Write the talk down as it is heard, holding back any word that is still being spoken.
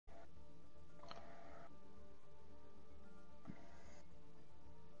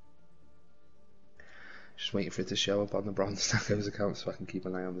Just waiting for it to show up on the Bronze Tacos account so I can keep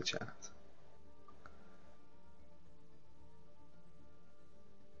an eye on the chat.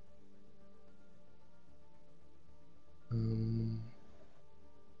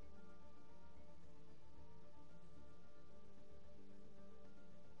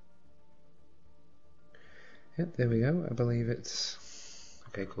 Yep, there we go. I believe it's...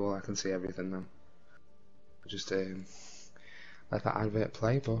 Okay, cool, I can see everything now. Just let that advert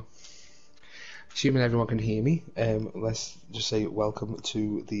play, but assuming everyone can hear me, let's just say welcome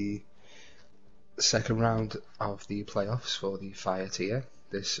to the second round of the playoffs for the Fire tier.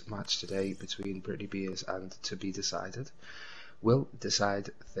 This match today between Britney Beers and To Be Decided will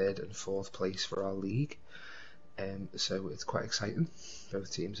decide third and fourth place for our league. So it's quite exciting.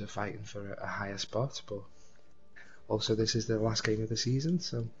 Both teams are fighting for a higher spot, but also this is the last game of the season,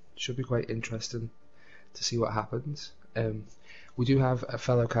 so it should be quite interesting to see what happens. We do have a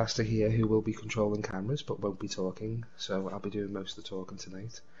fellow caster here who will be controlling cameras but won't be talking, so I'll be doing most of the talking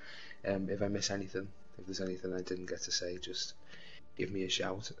tonight. If I miss anything, if there's anything I didn't get to say, just give me a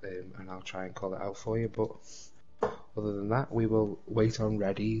shout and I'll try and call it out for you. But other than that, we will wait on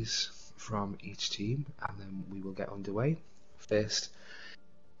readies from each team and then we will get underway. First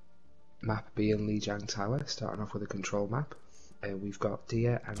map being Lijiang Tower, starting off with a control map. We've got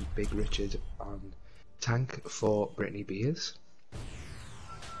Dia and Big Richard on tank for Britney Beers.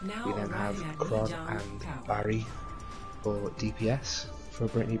 We then have Cron and Barry for DPS for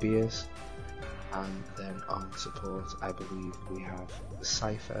Britney Beers, and then on support I believe we have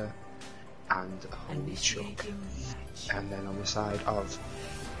Cypher and Holy Chuck. And then on the side of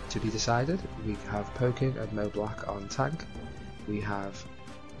To Be Decided we have Pokin and Mo Black on tank, we have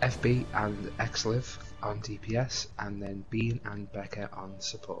FB and Xliv on DPS, and then Bean and Becca on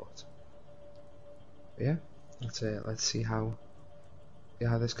support. But yeah, let's see how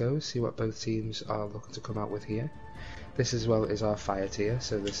this goes, see what both teams are looking to come out with here. This as well is our Fire tier,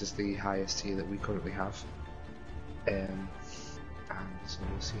 so this is the highest tier that we currently have. And so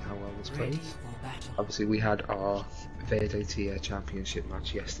we'll see how well this plays. Obviously we had our Verde tier championship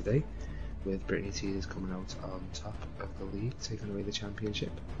match yesterday, with Britney Tears coming out on top of the league, taking away the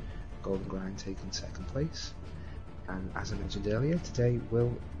championship. Golden Grind taking second place. And as I mentioned earlier, today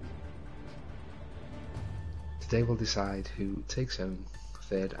we'll decide who takes home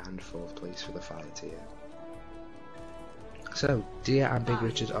third and fourth place for the Fire tier. So, Dia and Big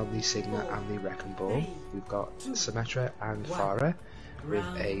Richard on the Sigma and the Wrecking Ball. We've got Symmetra and Farah with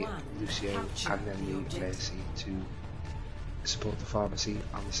a Lucio and then the Mercy to support the pharmacy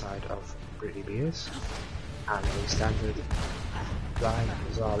on the side of Britney Beers. And a standard Ryan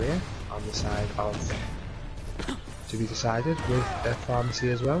Zaria on the side of To Be Decided with a pharmacy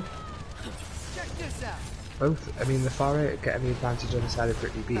as well. Both, I mean, the Farah getting the advantage on the side of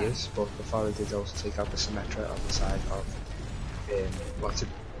Britney Beers, but the Farah did also take out the Symmetra on the side of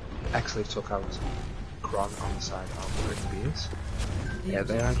Xliv took out Cron on the side of Britney Beers. Yeah,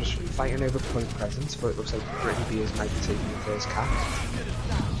 they are just fighting over point presence, but it looks like Britney Beers might be taking the first cap.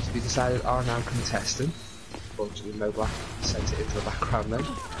 To Be Decided are now contesting. Unfortunately, Mo Black sent it into the background then.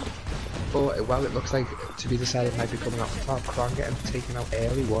 But while it looks like To Be Decided might be coming out the top, Cron getting taken out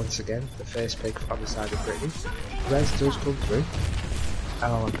early once again. The first pick on the side of Britney. Res does come through.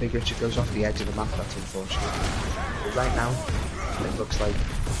 Oh, and Big Richard goes off the edge of the map, that's unfortunate. But right now, it looks like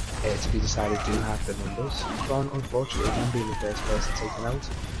To Be Decided do have the numbers. Cron, unfortunately, them being the first person taken out.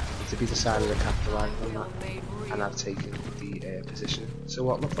 To Be Decided to capitalise on that, and I've taken the position. So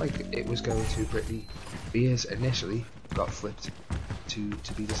what looked like it was going to Britney Beers initially got flipped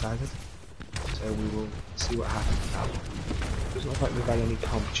to Be Decided. So we will see what happens now. It doesn't look like we've had any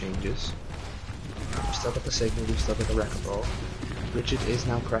comp changes. We've still got the signal, we've still got the wrecking ball. Richard is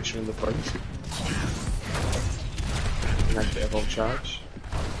now pressuring the point. Nice bit of ult charge.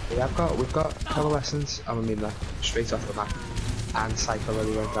 We've got Coalescence, I mean that straight off the map, and Cypher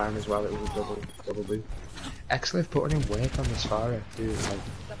already went down as well. It was a double boot. Xliv putting in work on this Farah, who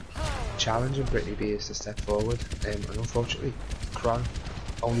challenging Britney Beers to step forward, and unfortunately Cron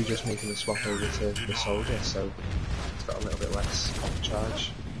only just making the swap over to the soldier, so it's got a little bit less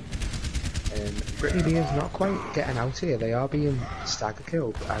charge. Britney Beers not quite getting out here. They are being stagger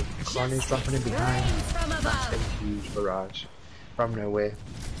killed, and Cron is dropping in behind. That's a huge barrage from nowhere.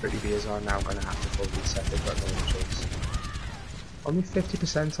 Britney Beers are now going to have to full reset. They've got no choice. Only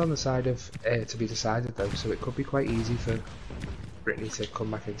 50% on the side of To Be Decided though, so it could be quite easy for Britney to come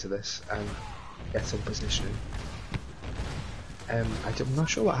back into this and get some positioning. I'm not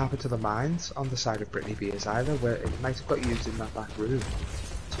sure what happened to the mines on the side of Britney Beers either, where it might have got used in that back room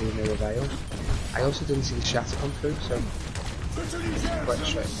to no avail. I also didn't see the shatter come through, so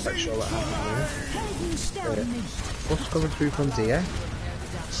Quite sure what happened here. Push coming through from Dia.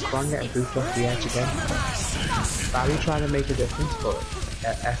 Quan getting boofed off the edge again. Barry trying to make a difference, but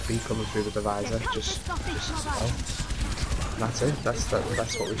FB coming through the divisor just well. That's it. That's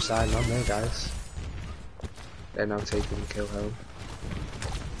what we've signed on there, guys. They're now taking the kill home.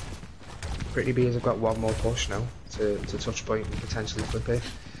 Britney Beers have got one more push now to touch point and potentially flip it.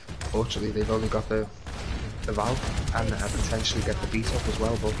 Fortunately, they've only got the Valve and potentially get the beat up as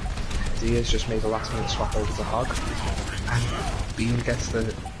well, but Diaz just made a last minute swap over to Hog and Bean gets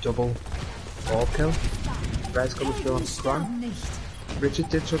the double orb kill. Red's coming through on Quan. Richard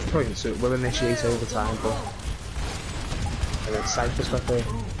did touch point, so it will initiate overtime, but and then Cypher's got the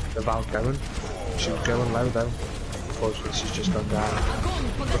Valve going. She was going low though. Unfortunately, she's just gone down.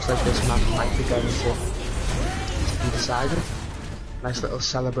 Looks like this map might be going to be decided. Nice little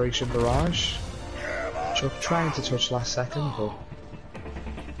celebration barrage. Chuck trying to touch last second, but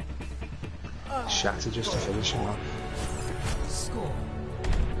Shatter just to finish him off.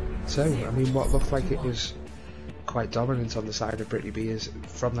 So, I mean, what looked like it was quite dominant on the side of Britney B is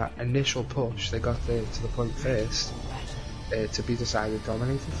from that initial push, they got to the point first, to be decided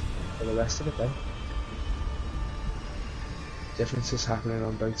dominated for the rest of it then. Differences happening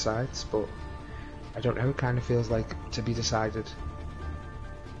on both sides, but I don't know, it kind of feels like to be decided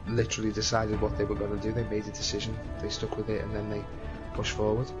literally decided what they were going to do. They made a decision, they stuck with it, and then they pushed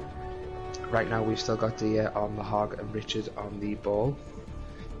forward. Right now we've still got Dia on the Hog and Richard on the ball.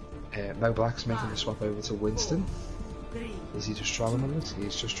 Mo Black's making the swap over to Winston. Is he just trolling on this?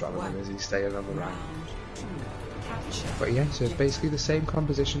 He's just trolling him. Is he staying on the right? But yeah, so basically the same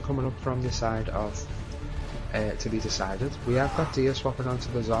composition coming up from the side of to be decided. We have got Dia swapping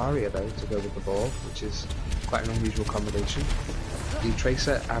onto the Zarya though to go with the ball, which is quite an unusual combination. The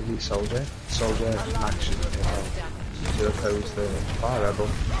Tracer and the Soldier action to oppose the Fire Rebel.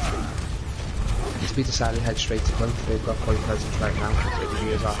 To be decided, head straight to point. They've got point presence right now. Britney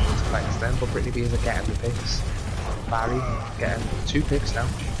B is off to fight them, but Britney B is getting the picks. Barry getting 2 picks now,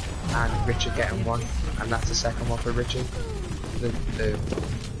 and Richard getting 1, and that's the second one for Richard. The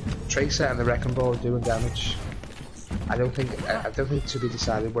Tracer and the Wrecking Ball are doing damage. I don't think to be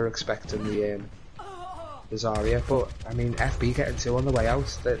decided we're expecting the Zarya, but I mean FB getting 2 on the way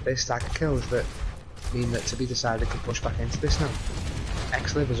out. They're stagger kills that mean that to be decided can push back into this now.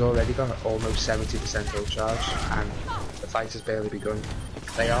 Xliv has already got almost 70% ult charge, and the fight has barely begun.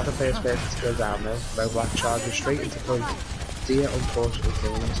 They are the first person to go down though. Mo Black charges straight into point. Dia unfortunately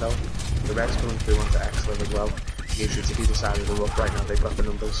killing himself. The Red's coming through onto Xliv as well. Needs it to be decided to look right now. They've got the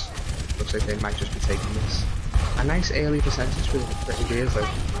numbers. Looks like they might just be taking this. A nice early percentage for Britney Beers though.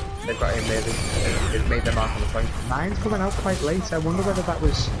 They've got in there. They've made their mark on the point. Mine's coming out quite late. I wonder whether that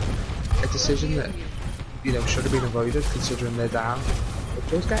was a decision that, you know, should have been avoided considering they're down. It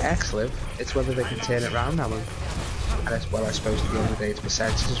does get Xliv, it's whether they can turn it around now, and it's, well, I suppose at the end of the day it's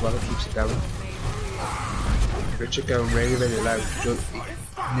percentage as well that keeps it going. Richard going really low,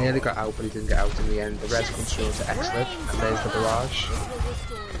 he nearly got out but he didn't get out in the end. The Reds comes through to Xliv, and there's the barrage.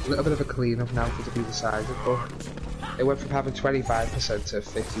 A little bit of a clean up now for to be decided, but it went from having 25% to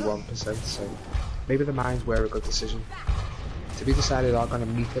 51%, so maybe the mines were a good decision. To be decided are going to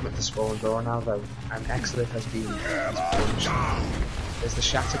meet them at the spawn door now though, and Xliv has been punched. There's the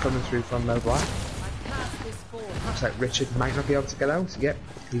Shatter coming through from Mo Black. Looks like Richard might not be able to get out. Yep,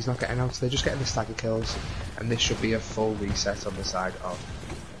 he's not getting out, so they're just getting the stagger kills, and this should be a full reset on the side of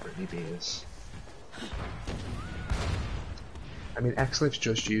Britney Beers. I mean, Xliv's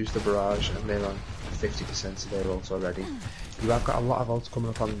just used the barrage and they're on 50% of their ult already. You have got a lot of ults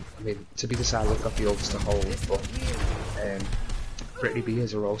coming up on, I mean, to be decided they've got the ults to hold, but Britney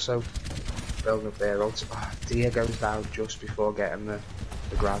Beers are also building up their ults. Oh, Dia goes down just before getting the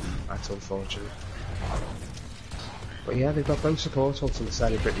grab. That's unfortunate. But yeah, they've got both support ults on the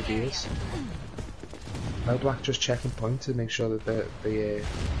side of Britney Beers. Mo Black just checking point to make sure that the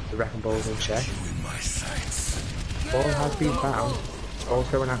Wrecking Ball's in check. Ball has been found. Ball's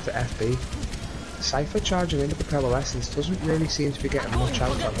going after FB. Cypher charging in with the coalescence doesn't really seem to be getting much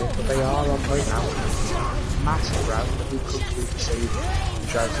out of it, but they are on point now. Massive grab, but he comes through to save and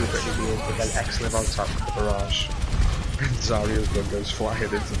try to Britney Beers, but then Xliv on top of the barrage. And Zarya's gun goes flying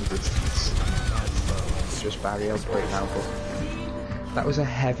into the distance. It's just Barry on point now, but that was a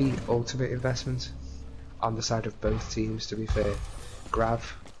heavy ultimate investment on the side of both teams, to be fair.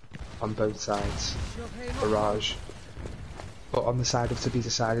 Grav on both sides, barrage. But on the side of to be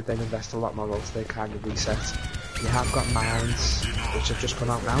decided, they invest a lot more ults, they kind of reset. You have got mines, which have just come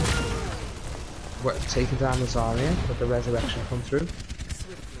out now. We're taking down the Zarya, but the resurrection come through.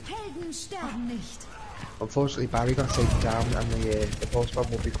 Unfortunately, Barry got taken down, and the pulse bomb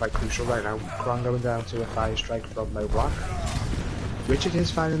will be quite crucial right now. Kron going down to a fire strike from Mo Black. Richard is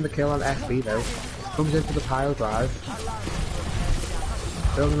finding the kill on FB though. Comes in for the pile drive.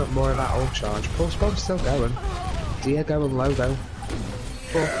 Building up more of that ult charge. Pulse bomb's still going. Dia going low though.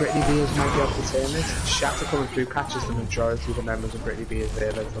 But Britney Beers might be able to turn this. Shatter coming through catches the majority of the members of Britney Beers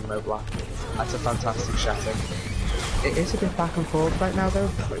there though from Mo Black. That's a fantastic Shatter. It is a bit back and forth right now though.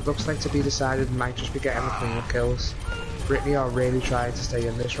 It looks like to be decided might just be getting the clean-up kills. Britney are really trying to stay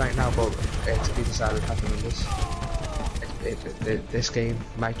in this right now, but to be decided have the numbers. This game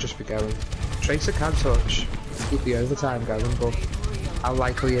might just be going. Tracer can touch, keep the overtime going, but how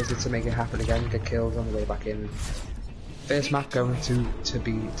likely is it to make it happen again, get killed on the way back in? First map going to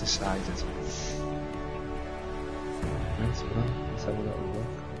be decided. Right, well, let's have a little look.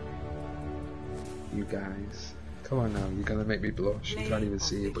 You guys, come on now, you're gonna make me blush. You can't even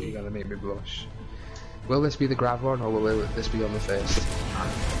see it, but you're gonna make me blush. Will this be the grab one, or will this be on the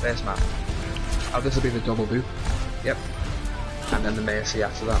first map? Oh, this will be the double boop. Yep. And then the Mercy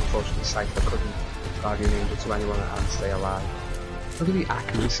after that. Unfortunately, Cypher couldn't guardian angel to anyone and stay alive. Look at the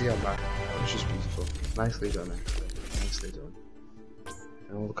accuracy on that. That was just beautiful. Nicely done, actually. Nicely done.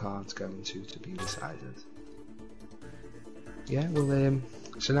 And all the cards going to be decided. Yeah, well,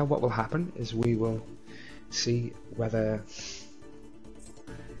 so now what will happen is we will see whether,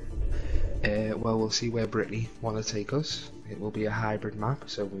 well, we'll see where Britney want to take us. It will be a hybrid map,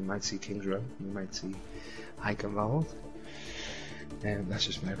 so we might see King's Row, we might see Hike involved. That's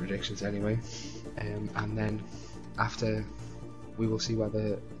just my predictions anyway. And then after, we will see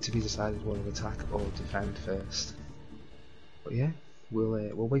whether to be decided will attack or defend first. But yeah,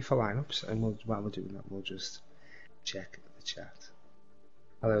 we'll wait for lineups, and while we're doing that, we'll just check the chat.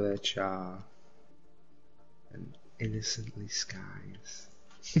 Hello there, Char. And innocently Skies.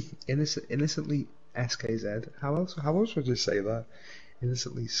 Innocently SKZ. How else would you say that?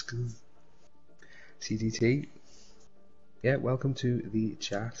 Innocently Skies. CDT. Yeah, welcome to the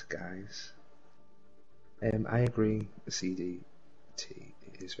chat, guys. I agree, CDT.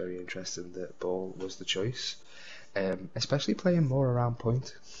 It is very interesting that Ball was the choice, especially playing more around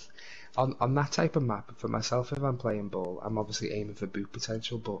point. On that type of map, for myself, if I'm playing Ball, I'm obviously aiming for boot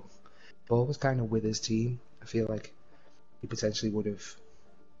potential, but Ball was kind of with his team. I feel like he potentially would have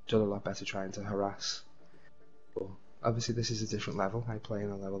done a lot better trying to harass. But obviously this is a different level. I play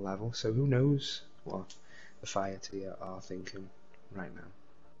in a lower level, so who knows what the Fire tier are thinking right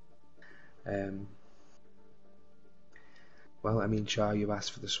now. Well, I mean, Char, you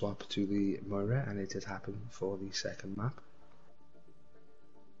asked for the swap to the Moira, and it did happen for the second map.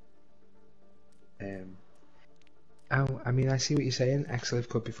 Oh, I mean, I see what you're saying. Xliv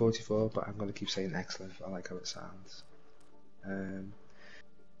could be 44, but I'm going to keep saying Xliv. I like how it sounds.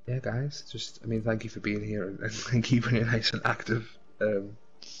 Yeah, guys, just, I mean, thank you for being here and keeping it nice and active.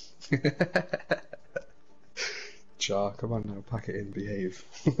 Char, come on now, pack it in, behave.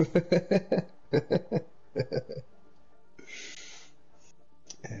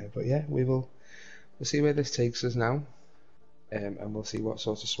 But yeah, we'll see where this takes us now, and we'll see what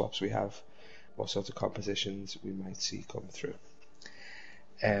sort of swaps we have, what sort of compositions we might see come through.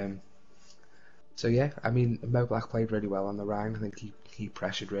 So yeah, I mean, Mo Black played really well on the Rhine. I think he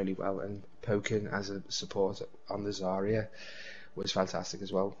pressured really well, and poking as a support on the Zarya was fantastic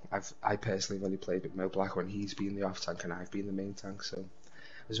as well. I personally only played with Mo Black when he's been the off tank and I've been the main tank, so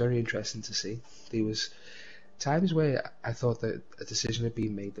it was very interesting to see. There was times where I thought that a decision had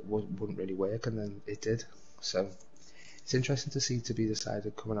been made that wouldn't really work, and then it did. So it's interesting to see to be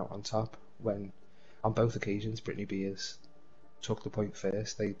decided coming out on top when, on both occasions, Britney Beers took the point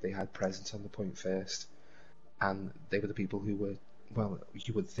first. They had presence on the point first, and they were the people who were, well,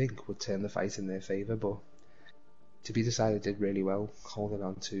 you would think would turn the fight in their favour, but to be decided did really well, holding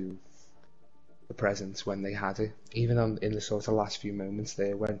on to the presence when they had it, even in the sort of last few moments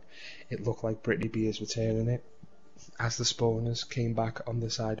there when it looked like Britney Beers were turning it. As the spawners came back on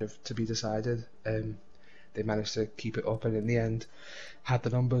the side of to be decided, they managed to keep it up, and in the end had the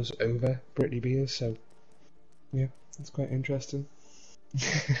numbers over Britney Beers, so yeah, it's quite interesting.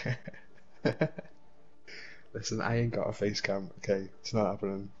 Listen, I ain't got a face cam, okay, it's not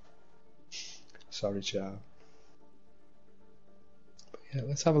happening. Sorry, Char. But yeah,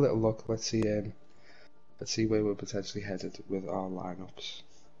 let's have a little look. Let's see where we're potentially headed with our lineups,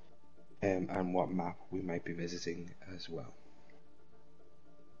 and what map we might be visiting as well.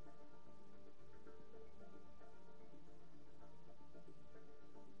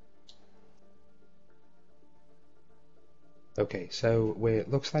 Okay, so it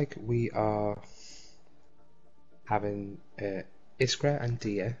looks like we are having Iskra and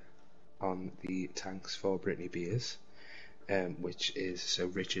Dia on the tanks for Britney Beers, which is, so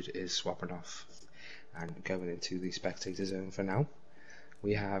Richard is swapping off and going into the spectator zone for now.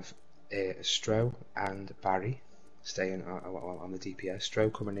 We have Stro and Barry staying on the DPS.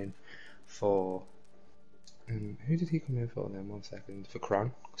 Stro coming in for, who did he come in for then? 1 second, for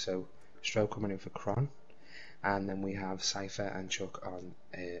Kron. So Stro coming in for Kron, and then we have Cypher and Chuck on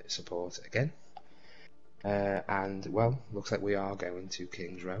support again. And well, looks like we are going to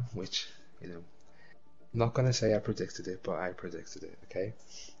King's Row, which, you know, I'm not going to say I predicted it, but I predicted it, okay?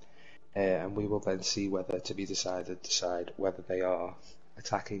 And we will then see whether to be decide whether they are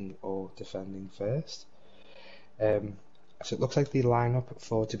attacking or defending first. So it looks like the lineup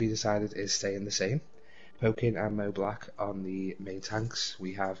for to be decided is staying the same. Pokin and Mo Black on the main tanks.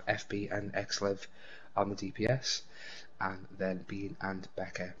 We have FB and Xliv on the DPS, and then Bean and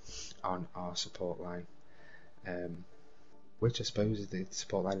Becca on our support line. Which I suppose the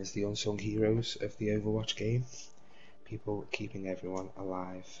support line is the unsung heroes of the Overwatch game. People keeping everyone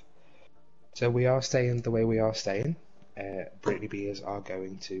alive. So we are staying the way we are staying. Britney Beers are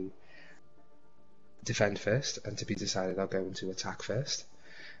going to defend first, and to be decided are going to attack first.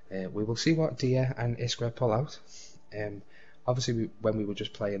 We will see what Dia and Iskra pull out. Obviously, when we were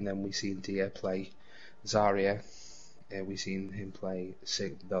just playing them, we seen Dia play Zarya. We seen them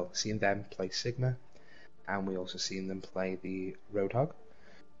play Sigma, and we also seen them play the Roadhog.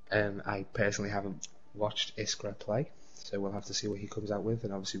 I personally haven't watched Iskra play, so we'll have to see what he comes out with.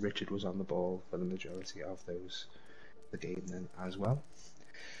 And obviously, Richard was on the ball for the majority of the game then as well.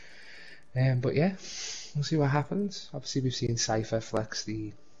 But yeah, we'll see what happens. Obviously, we've seen Cypher flex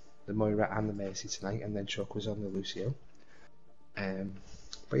the Moira and the Mercy tonight, and then Chuck was on the Lucio.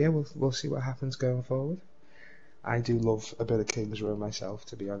 But yeah, we'll see what happens going forward. I do love a bit of King's Row myself,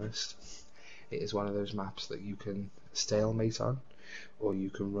 to be honest. It is one of those maps that you can stalemate on, or you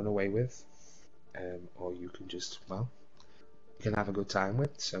can run away with, or you can just, well, you can have a good time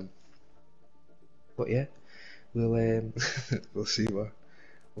with. So, but yeah, we'll we'll see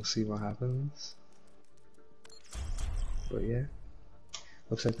what happens. But yeah,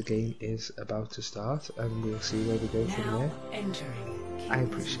 looks like the game is about to start, and we'll see where we go from there. I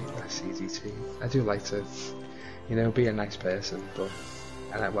appreciate that, CGT. I do like to, you know, be a nice person, but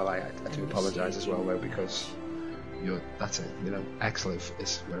I do apologise as well though, because that's it, you know, Xliv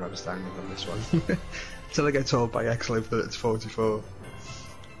is where I'm standing on this one. Until I get told by Xliv that it's 44.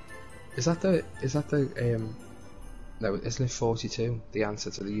 Is that the no, isn't it 42, the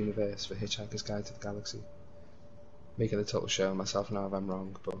answer to the universe for Hitchhiker's Guide to the Galaxy? Making a total show of myself now if I'm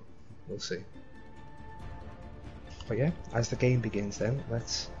wrong, but we'll see. But yeah, as the game begins then,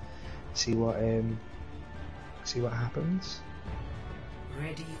 let's see what happens.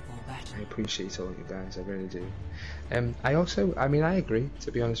 Ready for battle. I appreciate all you guys, I really do. I mean, I agree,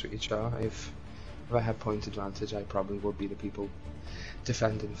 to be honest with you, Char. If I had point advantage, I probably would be the people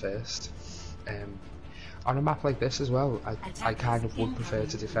defending first. On a map like this as well, I kind of would prefer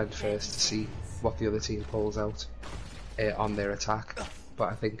to defend first to see what the other team pulls out on their attack, but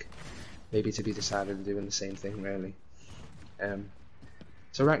I think maybe to be decided and doing the same thing really.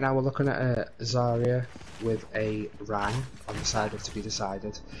 So right now we're looking at a Zarya with a Rang on the side of to be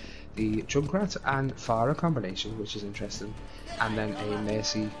decided, the Junkrat and Pharah combination, which is interesting, and then a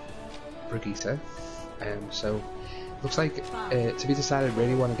Mercy Brigitte. So looks like to be decided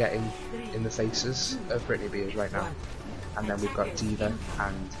really want to get in the faces of Britney Beers right now, and then we've got Diva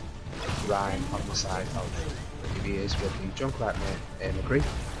and Ryan on the side of Britney Beers with the Junkrat McCree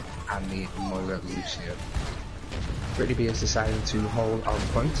and the Moira Lucio. Britney Beers deciding to hold on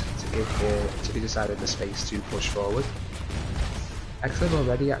point to give to be decided the space to push forward. Xliv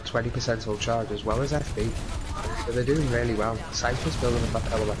already at 20% hull charge as well as FB, so they're doing really well. Cypher's building up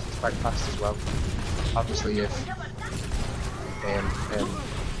that LOS quite fast as well. Obviously if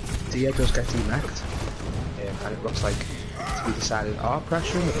Dia does get demeched, and it looks like to be decided are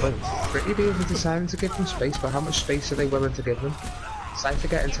pressuring the point. Britney Beers is deciding to give them space, but how much space are they willing to give them? Cypher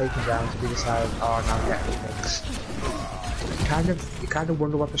getting taken down to be decided are now getting a mix. You kind of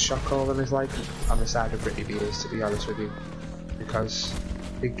wonder what the shot calling is like on the side of Britney Beers, to be honest with you, because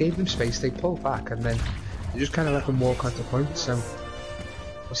they gave them space, they pulled back, and then they just kind of let them walk onto point. So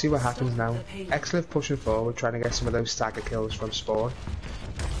we'll see what happens now. Xliv pushing forward, trying to get some of those stagger kills from spawn.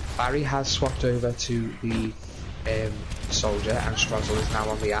 Barry has swapped over to the soldier, and Strazzle is now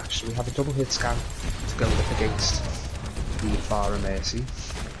on the Ash. So we have a double hit scan to go up against the Pharah Mercy.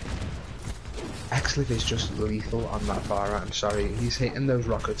 Xliv is just lethal on that Pharah, I'm sorry, he's hitting those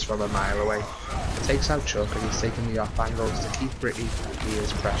rockets from a mile away. Takes out Chuck, and he's taking the off angles to keep Britney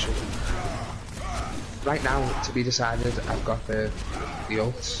Beers pressured. Right now, to be decided, I've got the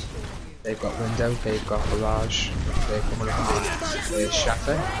ults They've got Window, they've got Barrage, they're coming up, there's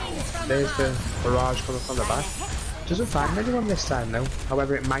Shatter, there's the Barrage coming from the back. Doesn't find anyone this time though,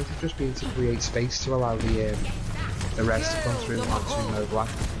 however it might have just been to create space to allow the res to come through onto No Black.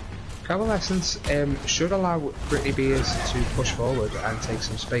 Coalescence should allow Britney Beers to push forward and take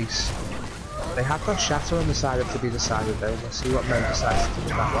some space. They have got Shatter on the side of to be decided though. Let's see what Mo decides to do with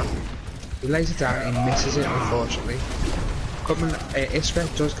that one. He lays it down, he misses it unfortunately. Iskra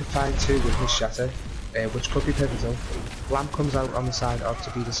does find 2 with his Shatter, which could be pivotal. Lamp comes out on the side of to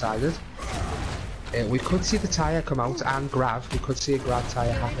be decided. We could see the tyre come out and grab. We could see a grab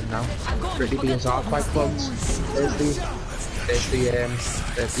tyre happen now. Britney Beers are quite close. There's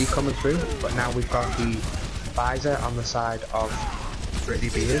the coming through, but now we've got the visor on the side of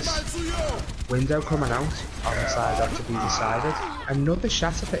Britney Beers. Window coming out on the side of to be decided. Another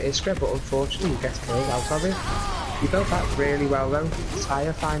Shatter for Iskra, but unfortunately he gets killed out of it. He built that really well though.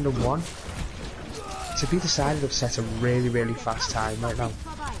 Tyre finding 1. To be decided have set a really fast time right now.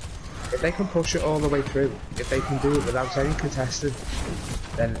 If they can push it all the way through, if they can do it without any contested,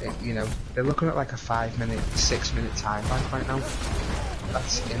 then you know, they're looking at like a 5-minute, 6-minute time bank right now.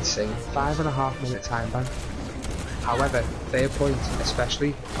 That's insane. 5.5 minute time bank. However, their point,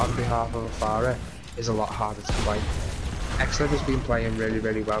 especially on behalf of Afara, is a lot harder to play. Excellent has been playing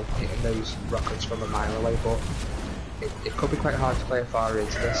really well, hitting those rockets from a mile away, but it could be quite hard to play Afara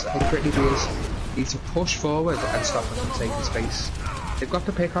into this. I think Britney Beers need to push forward and stop them from taking space. They've got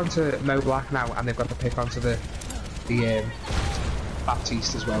the pick onto Mo Black now, and they've got the pick onto the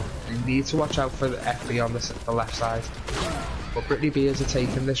Baptiste as well. They need to watch out for the FB on the left side. But Britney Beers are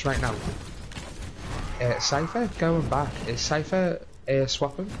taking this right now. Cypher going back. Is Cypher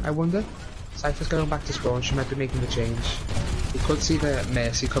swapping, I wonder? Cypher's going back to spawn, she might be making the change. We could see the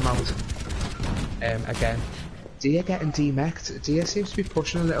Mercy come out again. Dia getting demeched. Dia seems to be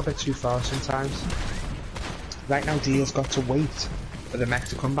pushing a little bit too far sometimes. Right now Dia's got to wait for the mech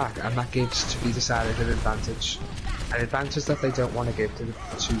to come back, and that gives to be decided an advantage. An advantage that they don't want to give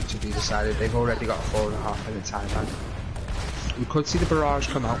to be decided. They've already got a 4.5 minute time bank. We could see the barrage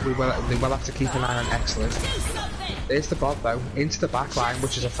come out. They will have to keep an eye on Excellent. There's the bot though, into the back line,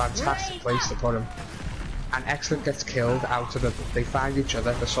 which is a fantastic place to put him. And Excellent gets killed out of the... They find each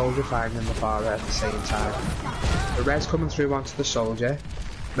other, the soldier finding the bar at the same time. The res coming through onto the soldier.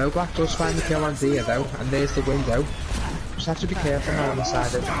 No Black does find the kill on Dia though, and there's the window. Just have to be careful now on the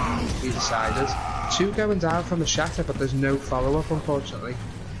side of the decided. 2 going down from the Shatter, but there's no follow-up unfortunately.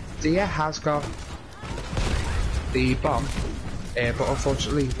 Dia has got the bomb, but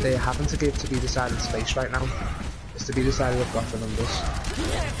unfortunately they're having to give to be decided space right now. It's to be decided have got the numbers.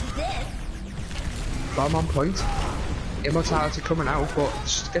 Bomb on point. Immortality coming out, but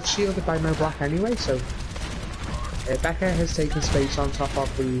gets shielded by No Black anyway, so Becca has taken space on top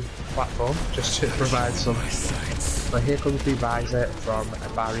of the platform just to provide some. But here comes the visor from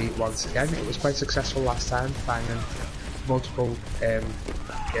Barry once again. It was quite successful last time, finding multiple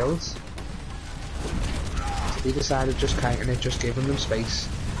kills. So he decided just counting it, just giving them space.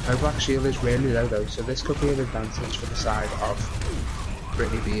 No Black shield is really low though, so this could be an advantage for the side of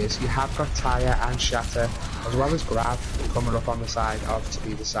Britney Beers. You have got Tyre and Shatter, as well as Grab coming up on the side of to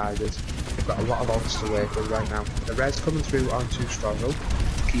be decided. You've got a lot of ults to work with right now. The res coming through onto Struggle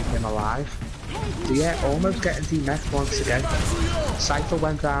to keep him alive. Dia almost getting demeched once again. Cypher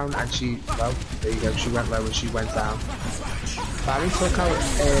went down and she, well, there you go, she went low and she went down. Barry took out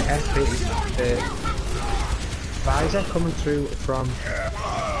FB. The visor coming through from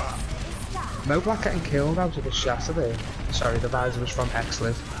No Black getting killed out of the Shatter there. Sorry, the visor was from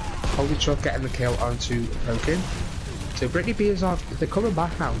Excellent. Holy Truck getting the kill onto Pokin. So Britney Beers are, they're coming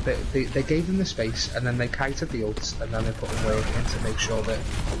back now. They gave them the space and then they kited the ults and then they put in work in to make sure that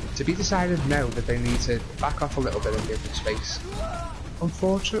to be decided now that they need to back off a little bit and give them space.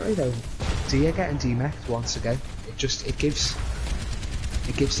 Unfortunately though, Dia getting demeched once again. It gives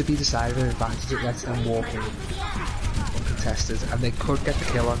to be decided an advantage. It lets them walk in uncontested, and they could get the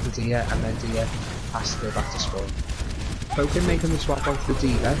kill onto Dia, and then Dia has to go back to spawn. Pokin making the swap onto the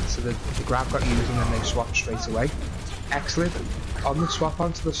Diva, so the grab got used and then they swapped straight away. Excellent on the swap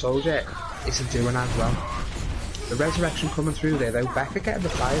onto the soldier isn't doing as well. The resurrection coming through there though. Becca getting the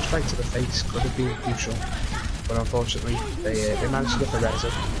fire strike to the face could have been crucial, but unfortunately they managed to get the res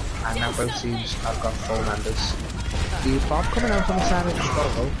in, and now both teams have got full members. The Bob coming out on the side of the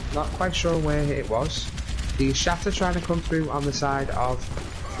struggle, not quite sure where it was. The Shatter trying to come through on the side of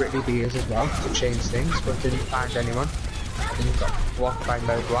Britney Beers as well to change things, but didn't find anyone. I think got blocked by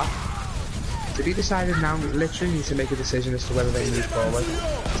No Black. To be decided now, we literally need to make a decision as to whether they move forward.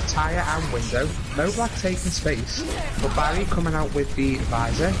 Tyre and Window. No Black taking space, but Barry coming out with the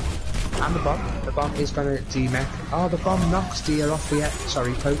visor. And the bomb. The bomb is going to demech. Oh, the bomb knocks Dia off the edge.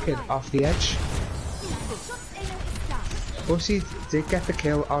 Sorry, Pokin off the edge. Bussy did get the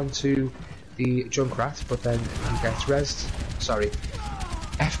kill onto the Junkrat, but then he gets rezzed. Sorry.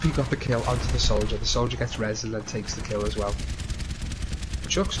 FP got the kill onto the soldier. The soldier gets rezzed and then takes the kill as well.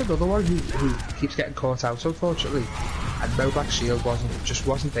 Chuck's another one who keeps getting caught out, unfortunately. And Moblack's shield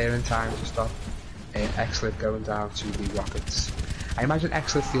wasn't there in time to stop Xlib going down to the rockets. I imagine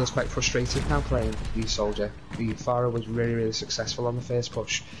Xlib feels quite frustrated now playing the soldier. The Pharah was really successful on the first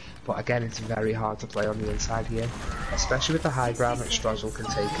push, but again it's very hard to play on the inside here, especially with the high ground that Strazzle can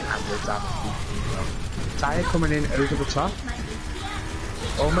take and the damage. Taya coming in over the top,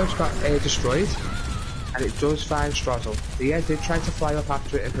 almost got destroyed, and it does find Strazzle. Dia did try to fly up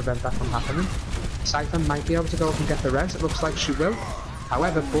after it and prevent that from happening. Cypher might be able to go up and get the res, it looks like she will.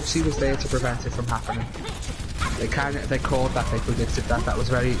 However, Buffsy was there to prevent it from happening. They called that, they predicted that. That was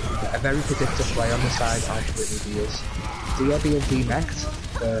a very predictive play on the side of Britney Beers. Dia being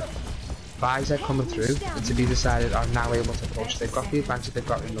demeched, the Visor coming through, and to be decided are now able to push. They've got the advantage they've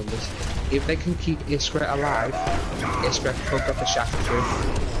got in numbers. If they can keep Iskra alive, Iskra could get the Shatter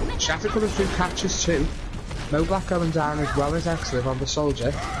through. Shatter coming through catches too. Moblack going down as well as Xlib on the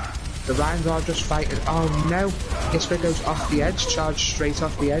soldier. The Ryans are just fighting. Oh no! Iskra goes off the edge, charged straight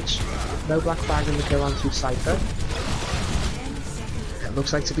off the edge. Moblack finding the kill onto Cypher. It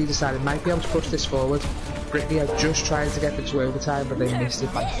looks like to be decided. Might be able to push this forward. Britney are just trying to get them to overtime, but they missed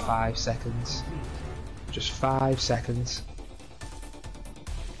it by 5 seconds. Just 5 seconds.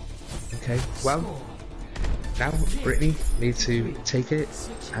 Okay, well, now Britney need to take it,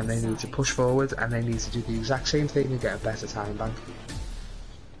 and they need to push forward, and they need to do the exact same thing and get a better time bank.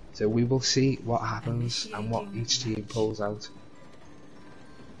 So we will see what happens and what each team pulls out.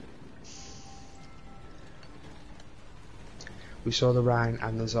 We saw the Rhine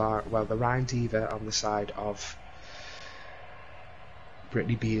and the Zara, well, the Rhine Diva on the side of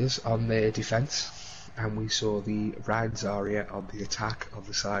Britney Beers on their defence, and we saw the Rhine Zarya on the attack on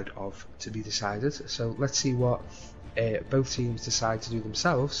the side of To Be Decided. So let's see what both teams decide to do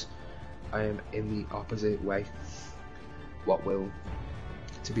themselves in the opposite way. What will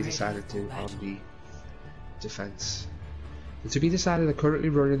To Be Decided do on the defence? To Be Decided are currently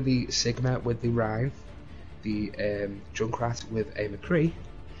running the Sigma with the Rhine, the Junkrat with a McCree,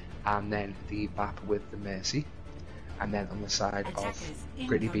 and then the Bap with the Mercy. And then on the side of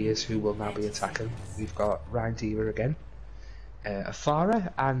Britney Beers, who will now be attacking, we've got Rhine Diva again, a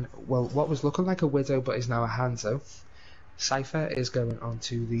Pharah, and well, what was looking like a Widow but is now a Hanzo. Cypher is going on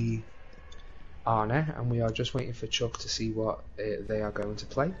to the Arna, and we are just waiting for Chuck to see what they are going to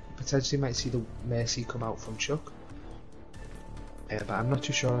play. Potentially might see the Mercy come out from Chuck, but I'm not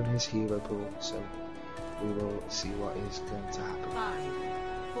too sure on his hero pool, so we will see what is going to happen.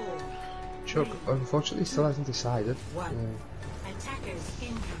 5, 4, Chuck, unfortunately, still hasn't decided.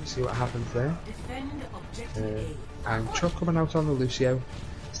 See what happens there. And Chuck coming out on the Lucio,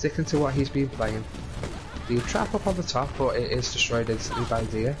 sticking to what he's been playing. The trap up on the top, but it is destroyed instantly by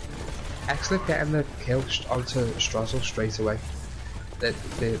Dia. Xlib getting the kill onto Strazzle straight away. The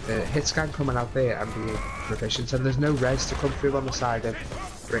hit scan coming out there and being proficient, and there's no res to come through on the side of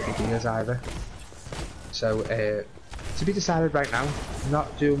Britney Beers either. So To Be Decided right now,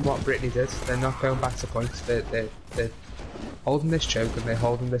 not doing what Britney did. They're not going back to points. They're holding this choke and they're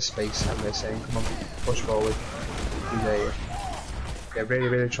holding this space, and they're saying, come on, push forward. They're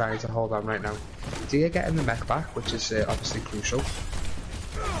really trying to hold on right now. Dia getting the mech back, which is obviously crucial.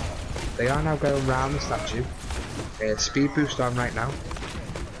 They are now going round the statue. Speed boost on right now.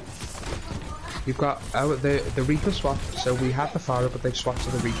 You've got the Reaper swap, so we had the Pharah but they've swapped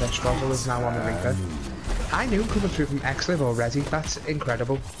to the Reaper. Strazzle is now on the Reaper. High noon coming through from Xlib already, that's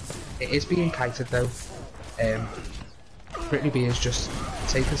incredible. It is being kited though. Britney B is just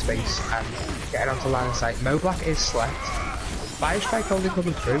taking space and getting onto line of sight. Moblack is slept. Fire Strike only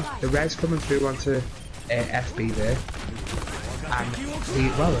coming through, the res coming through onto FB there. And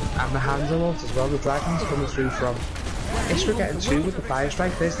the Hanzo ult as well, the Dragon's coming through from Iskra getting 2 with the Fire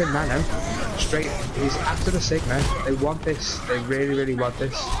Strike. There's the Nano. Straight, he's after the Sigma. They want this, they really want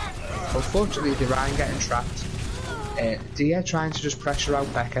this. Unfortunately, the Ryan getting trapped. Dia trying to just pressure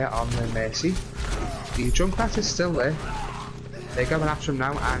out Becca on the Mercy. The Junkrat is still there. They're going after him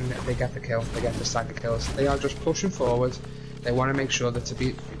now and they get the kill. They get the stack of kills. They are just pushing forward. They want to make sure that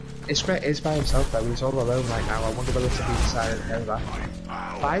Iskra is by himself though. He's all alone right now. I wonder whether To Be Decided to know that.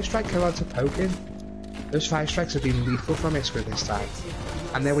 5 strike kill onto Pokin. Those 5 strikes have been lethal from Iskra this time.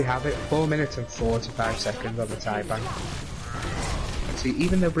 And there we have it. 4 minutes and 45 seconds on the tie bank. See,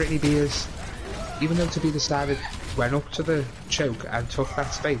 even though To Be Decided went up to the choke and took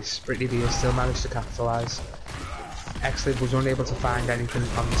that space, Britney Beers still managed to capitalise. Exlid was unable to find anything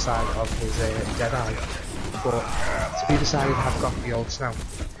on the side of his Deadeye, but to be decided have got the ults now.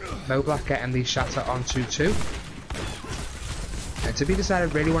 Mo Black getting the shatter on 2-2. And to be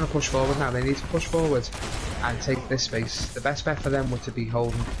decided really want to push forward now. They need to push forward and take this space. The best bet for them would to be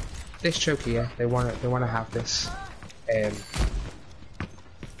holding this choke here. They want to have this. They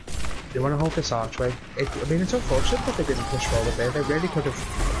want to hold this archway. I mean, it's unfortunate that they didn't push forward there. They really could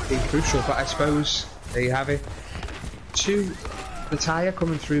have been crucial, but I suppose there you have it. The tire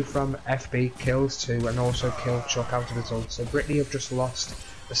coming through from FB kills 2 and also killed Chuck out of his ult. So Britney have just lost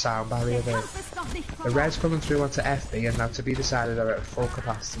the sound barrier there. The res coming through onto FB and now to be decided are at full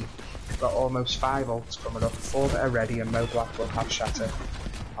capacity. They've got almost 5 ults coming up, 4 that are ready and Mo Black will have shatter.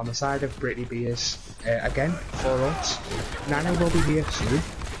 On the side of Britney Beers, again, 4 ults. Nano will be here soon.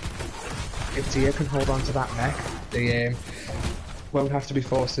 If Dia can hold on to that mech, they won't have to be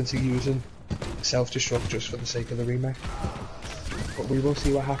forced into using self-destruct just for the sake of the remake. But we will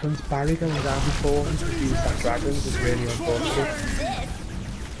see what happens. Barry going down before he could use that dragons is really unfortunate.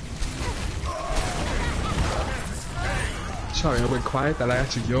 Sorry, I went quiet then, I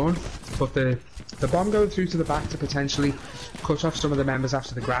had to yawn. But the bomb going through to the back to potentially cut off some of the members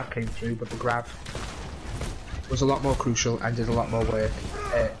after the grab came through, but the grab was a lot more crucial and did a lot more work.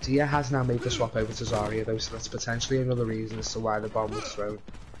 Dia has now made the swap over to Zarya though, so that's potentially another reason as to why the bomb was thrown.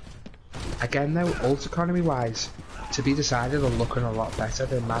 Again though, ult economy wise, to be decided are looking a lot better.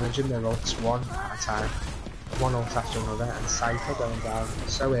 They're managing their ults one at a time, one ult after another, and Cypher going down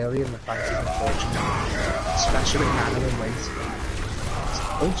so early in the fight is unfortunate, especially with Nano and Wait.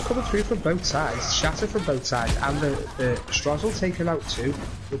 Ults coming through from both sides, shatter from both sides, and the Strozzle taken out 2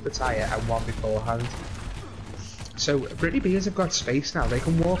 with the tire and 1 beforehand. So Britney Beers have got space now, they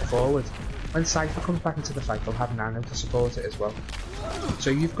can walk forward. When Cypher comes back into the fight, they'll have Nano to support it as well. So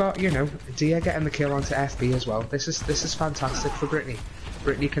you've got, you know, Dia getting the kill onto FB as well. This is fantastic for Britney.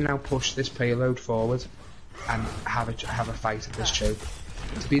 Britney can now push this payload forward and have a fight at this choke.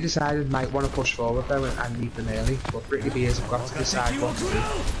 To be decided, might want to push forward though and meet them early, but Britney Beers have got to decide what to do.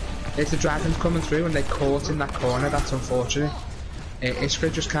 There's the dragons coming through and they're caught in that corner, that's unfortunate.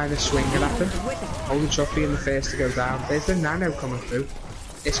 Iskra just kind of swinging at them. Holy Chuck being the first to go down. There's the Nano coming through.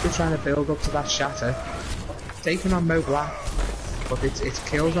 Iskra trying to build up to that shatter. Taking on Mo Black. But it's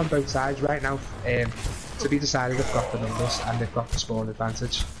kills on both sides right now. To be decided, they've got the numbers and they've got the spawn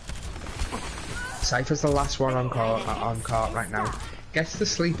advantage. Cypher's the last one on cart right now. Gets to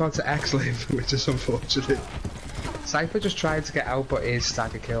sleep onto X-Live, which is unfortunate. Cypher just tried to get out but is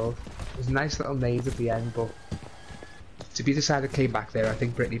stagger killed. There's a nice little nade at the end, but to be decided came back there. I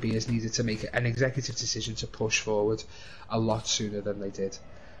think Britney Beers needed to make an executive decision to push forward a lot sooner than they did.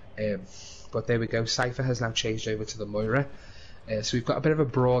 But there we go, Cypher has now changed over to the Moira. So we've got a bit of a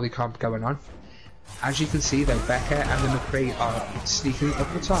brawly comp going on. As you can see though, Becca and the McCree are sneaking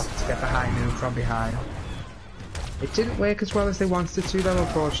up the top to get the high noon from behind. It didn't work as well as they wanted it to though,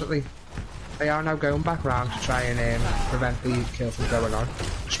 unfortunately. They are now going back round to try and prevent the kill from going on.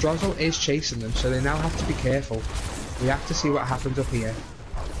 Strozzle is chasing them, so they now have to be careful. We have to see what happens up here.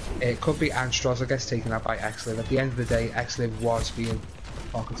 It could be and Strozzle gets taken out by X-Live. At the end of the day, X-Live was being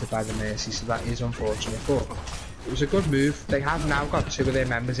pocketed by the Mercy, so that is unfortunate. But it was a good move. They have now got 2 of their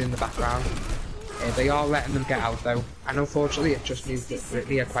members in the background. They are letting them get out though, and unfortunately it just means that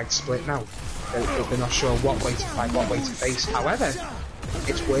Britney are quite split now. They're not sure what way to fight, what way to face. However,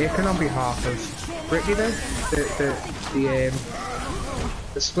 it's working on behalf of Britney though.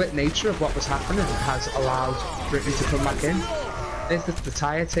 The split nature of what was happening has allowed Britney to come back in. There's the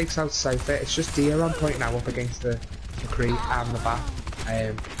tire takes out Cypher. It's just Dia on point now up against the McCree and the back.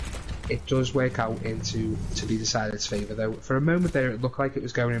 It does work out into to be decided's favour though. For a moment there it looked like it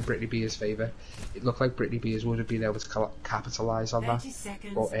was going in Britney Beers' favour. It looked like Britney Beers would have been able to capitalise on that.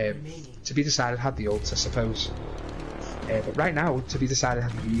 But to be decided had the ults I suppose. But right now to be decided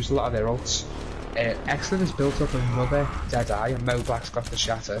have used a lot of their ults. Excellent has built up another Deadeye and Mo Black's got the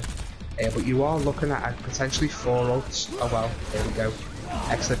shatter. But you are looking at potentially 4 ults. Oh well, there we go.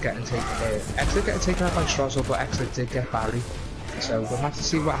 Excellent getting taken out by Strozzle, but Excellent did get Barry. So we'll have to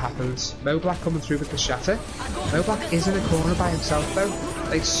see what happens. Mo Black coming through with the shatter. Mo Black is in a corner by himself though.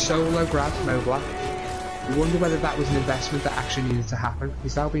 They solo grabbed Mo Black. We wonder whether that was an investment that actually needed to happen.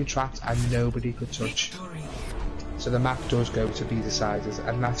 He's now being trapped and nobody could touch. So the map does go to be decided,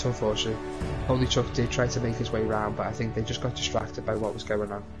 and that's unfortunate. Holy Chuck did try to make his way round, but I think they just got distracted by what was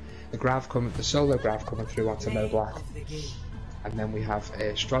going on. The solo grav coming through onto Mo Black. And then we have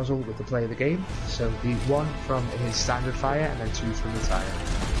Strozzle with the play of the game. So the 1 from his standard fire and then 2 from the tire.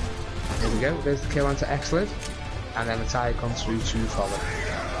 There we go, there's the kill onto X-Live. and then a tie comes through to follow.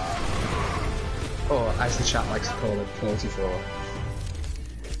 Or, as the chat likes to call it, 44.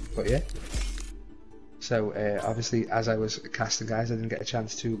 But yeah. So, obviously, as I was casting, guys, I didn't get a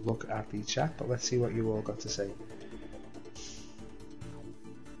chance to look at the chat, but let's see what you all got to say.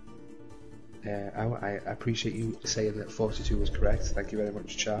 I appreciate you saying that 42 was correct. Thank you very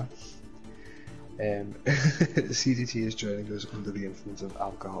much, Char. CDT is joining us under the influence of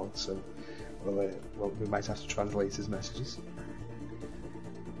alcohol, so we might have to translate his messages.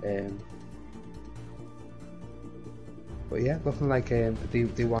 But yeah, looking like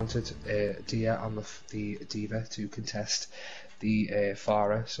they wanted Dia on the Diva to contest the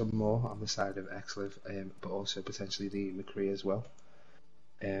Farah some more on the side of Exliv, but also potentially the McCree as well.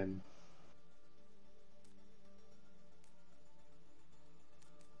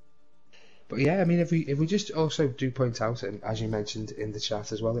 But yeah, I mean, if we just also do point out, and as you mentioned in the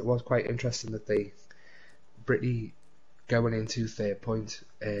chat as well, it was quite interesting that Britney going into third point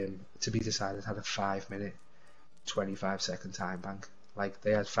to be decided had a 5 minute 25-second time bank. Like,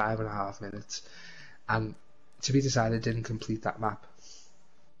 they had 5.5 minutes, and to be decided didn't complete that map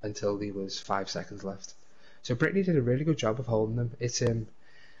until there was 5 seconds left. So Britney did a really good job of holding them. It's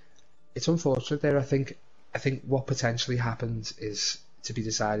unfortunate there. I think what potentially happens is to be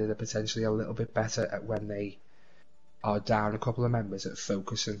decided are potentially a little bit better at when they are down a couple of members at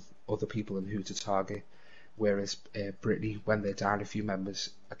focusing other people and who to target, whereas Britney, when they're down a few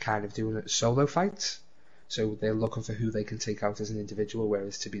members, are kind of doing solo fights. So they're looking for who they can take out as an individual,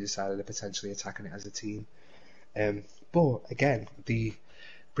 whereas to be decided are potentially attacking it as a team. But again, the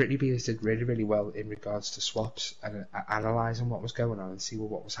Britney Beers did really, really well in regards to swaps and analysing what was going on and see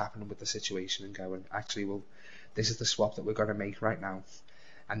what was happening with the situation and going, actually, well, this is the swap that we're going to make right now,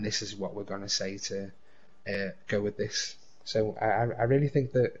 and this is what we're going to say to go with this. So I really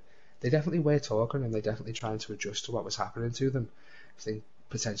think that they definitely were talking and they're definitely trying to adjust to what was happening to them. I think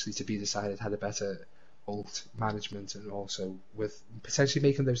potentially to be decided had a better ult management, and also with potentially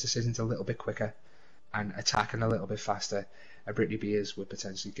making those decisions a little bit quicker and attacking a little bit faster. And Britney Beers were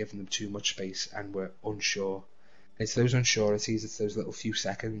potentially giving them too much space and were unsure. It's those unsureties, it's those little few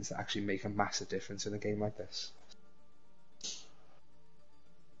seconds that actually make a massive difference in a game like this.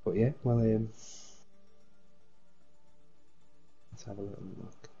 But yeah, well, let's have a little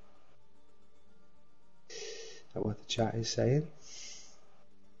look at what the chat is saying.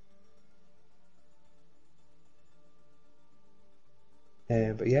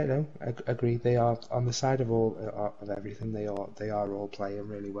 But yeah, no, I agree. They are on the side of all of everything. They are all playing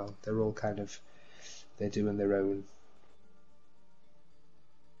really well. They're all they're doing their own.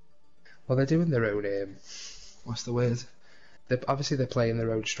 Well, they're doing their own. What's the word? Obviously they're playing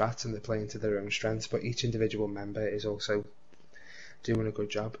their own strats and they're playing to their own strengths. But each individual member is also doing a good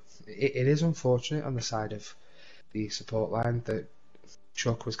job. It is unfortunate on the side of the support line that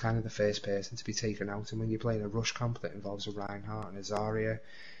Chuck was kind of the first person to be taken out, and when you're playing a rush comp that involves a Reinhardt and a Zarya,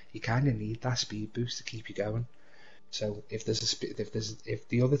 you kind of need that speed boost to keep you going. So if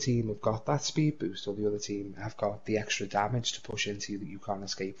the other team have got that speed boost, or the other team have got the extra damage to push into that you can't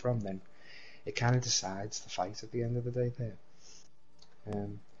escape from, then it kind of decides the fight at the end of the day there.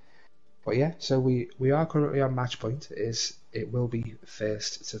 But yeah, so we are currently on match point. It will be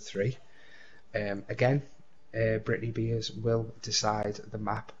first to 3. Again, Britney Beers will decide the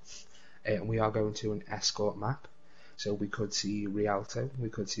map, and we are going to an escort map. So we could see Rialto, we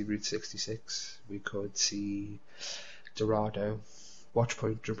could see Route 66, we could see Dorado,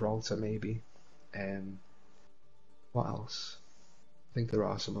 Watchpoint Gibraltar maybe. What else? I think there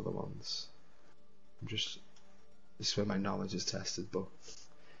are some other ones. This is where my knowledge is tested, but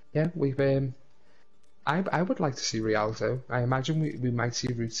yeah, I would like to see Rialto. I imagine we might see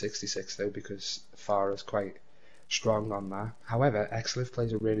Route 66 though, because Farah's quite strong on that. However, Exliv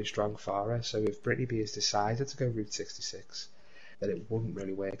plays a really strong Farah, so if Britney Beers decided to go Route 66, then it wouldn't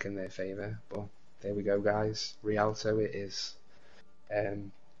really work in their favour. But there we go, guys. Rialto it is.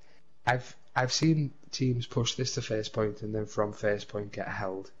 I've seen teams push this to first point and then from first point get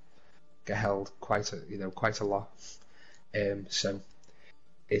held quite a lot. So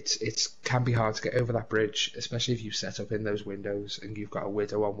it can be hard to get over that bridge, especially if you set up in those windows and you've got a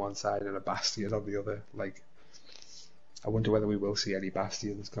Widow on one side and a Bastion on the other. Like, I wonder whether we will see any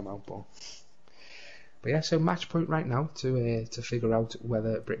Bastions come out, but yeah, so match point right now to figure out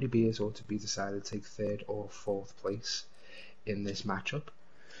whether Britney Beers ought to be decided to take 3rd or 4th place in this matchup.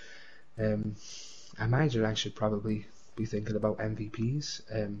 I imagine I should probably be thinking about MVPs.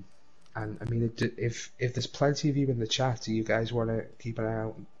 And I mean, if there's plenty of you in the chat, do you guys want to keep an eye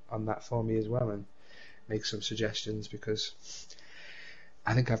out on that for me as well and make some suggestions? Because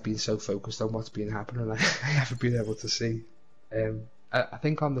I think I've been so focused on what's been happening, I haven't been able to see. I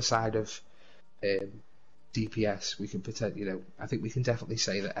think on the side of DPS, we can pretend, I think we can definitely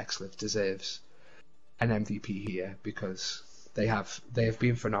say that XLIF deserves an MVP here because they have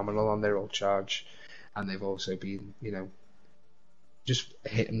been phenomenal on their ult charge, and they've also been, just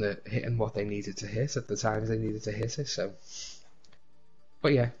hitting what they needed to hit at the times they needed to hit it. So,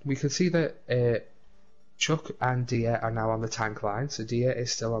 but yeah, we can see that Chuck and Dia are now on the tank line. So Dia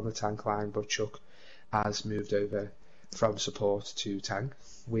is still on the tank line, but Chuck has moved over from support to tank.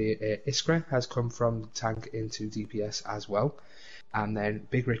 Iskra has come from tank into DPS as well. And then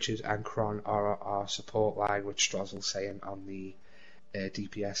Big Richard and Kron are our support line, with Strozzle saying on the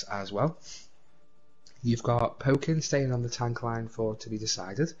DPS as well. You've got Pokin staying on the tank line for to be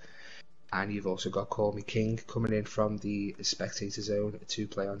decided. And you've also got Call Me King coming in from the spectator zone to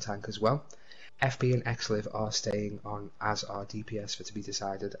play on tank as well. FB and XLiv are staying on as our DPS for to be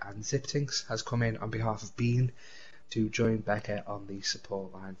decided, and Ziptinks has come in on behalf of Bean to join Becca on the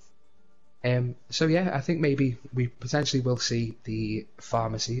support line. So yeah, I think maybe we potentially will see the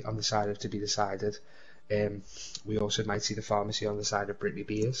pharmacy on the side of to be decided. We also might see the pharmacy on the side of Britney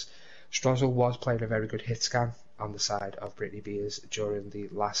Beers. Strozzle was playing a very good hit scan on the side of Britney Beers during the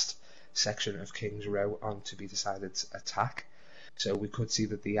last section of King's Row on to be decided's attack. So we could see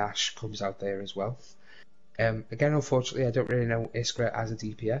that the Ash comes out there as well. Again, unfortunately, I don't really know Iskra as a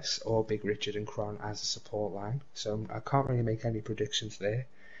DPS or Big Richard and Kron as a support line, so I can't really make any predictions there.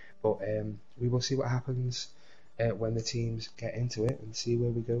 But we will see what happens when the teams get into it and see where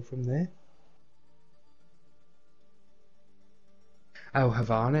we go from there. Oh,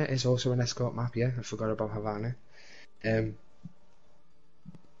 Havana is also an escort map, yeah, I forgot about Havana.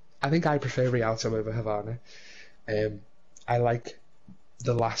 I think I prefer Rialto over Havana. I like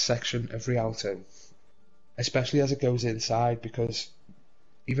the last section of Rialto, especially as it goes inside, because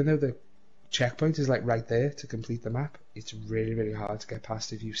even though the checkpoint is like right there to complete the map, it's really, really hard to get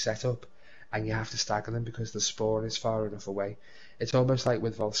past if you set up and you have to stagger them because the spawn is far enough away. It's almost like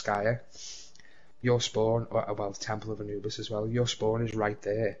with Volskaya. Your spawn, or well, Temple of Anubis as well, your spawn is right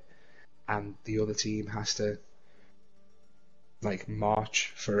there, and the other team has to like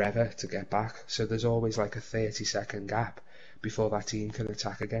march forever to get back. So there's always like a 30-second gap before that team can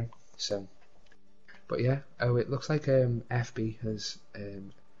attack again. So, but yeah, it looks like FB has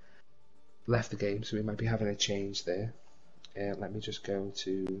left the game, so we might be having a change there. Let me just have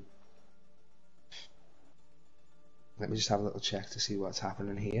a little check to see what's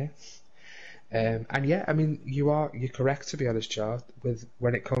happening here. And yeah, I mean, you're correct, to be honest, Char, with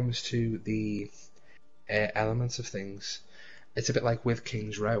when it comes to the elements of things. It's a bit like with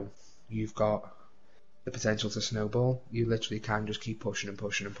King's Row. You've got the potential to snowball. You literally can just keep pushing and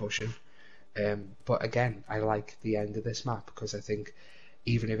pushing and pushing. But again, I like the end of this map because I think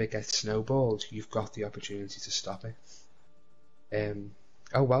even if it gets snowballed, you've got the opportunity to stop it.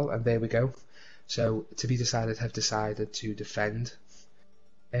 Oh well, and there we go. So to be decided have decided to defend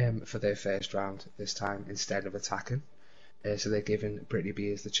for their first round this time instead of attacking. So they're giving Britney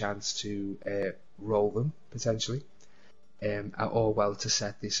Beers the chance to roll them potentially, or well, to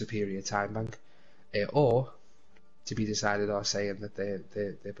set the superior time bank, or to be decided are saying that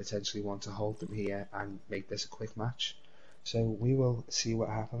they potentially want to hold them here and make this a quick match. So we will see what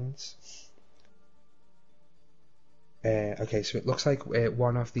happens. Okay, so it looks like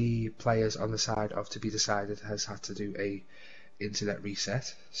one of the players on the side of to be decided has had to do a internet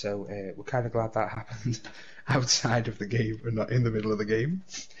reset, so we're kind of glad that happened outside of the game and not in the middle of the game.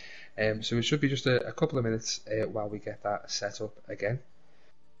 So it should be just a couple of minutes while we get that set up again.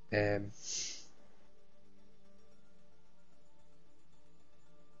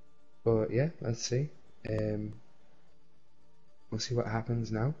 But yeah, let's see. We'll see what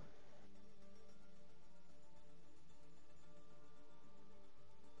happens now.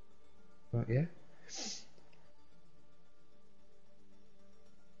 But yeah.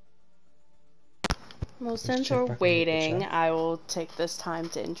 Well, since we're waiting, I will take this time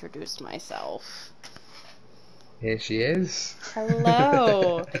to introduce myself. Here she is.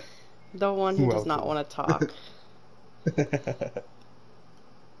 Hello! The one who does not want to talk.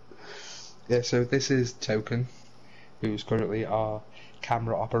 Yeah, so this is Token, who's currently our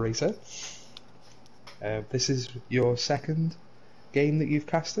camera operator. This is your second game that you've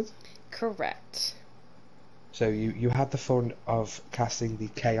casted? Correct. So you had the fun of casting the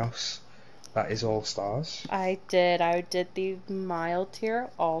Chaos that is All Stars. I did. I did the mild tier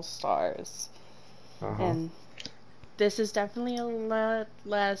All Stars. And this is definitely a lot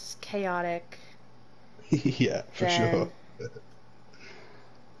less chaotic. Yeah, for sure.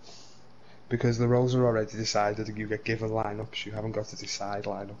 because the roles are already decided and you get given lineups, you haven't got to decide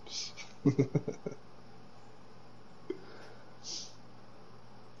lineups.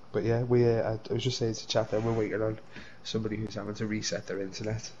 But yeah, I was just saying to chat that we're waiting on somebody who's having to reset their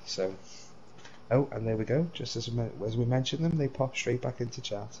internet. So, oh, and there we go. Just as we mentioned them, they pop straight back into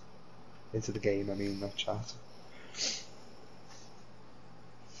chat, into the game. I mean, not chat.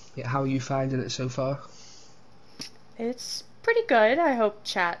 Yeah, how are you finding it so far? It's pretty good. I hope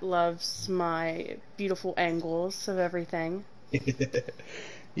chat loves my beautiful angles of everything.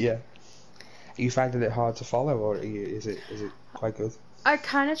 Yeah. Are you finding it hard to follow, or is it quite good? I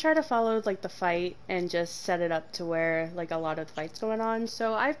kind of try to follow like the fight and just set it up to where like a lot of the fight's going on.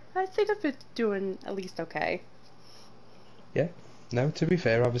 So I think I've been doing at least okay. Yeah. No, to be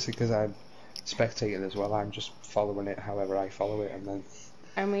fair, obviously, because I'm spectating as well, I'm just following it however I follow it, and then.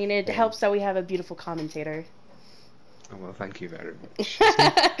 I mean, it helps that we have a beautiful commentator. Oh, well, thank you very much.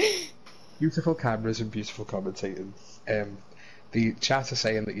 Beautiful cameras and beautiful commentating. The chat are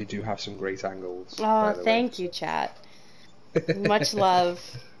saying that you do have some great angles. Oh, thank you, chat. Much love.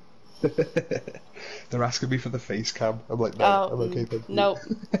 They're asking me for the face cam. I'm like, no, I'm okay, thank you. Nope.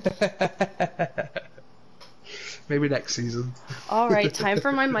 Maybe next season. Alright, time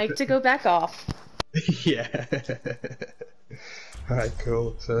for my mic to go back off. Yeah. Alright,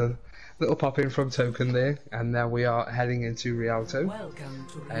 cool. So, little pop in from Token there, and now we are heading into Rialto. Welcome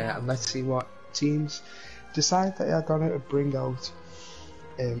to Rialto. And let's see what teams decide they are going to bring out.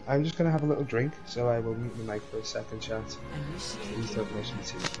 I'm just going to have a little drink, so I will mute my mic for a second, chat. Please don't miss me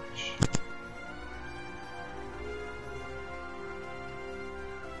too much.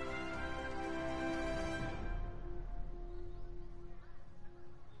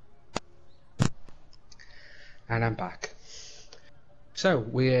 And I'm back. So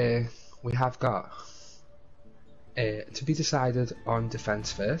we have got to be decided on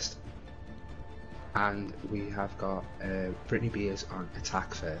defense first, and we have got Britney Beers on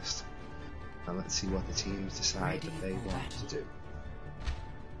attack first. And let's see what the teams decide that they want to do.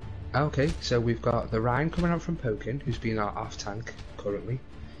 Okay, so we've got the Ryan coming out from Pokin, who's been our off tank currently,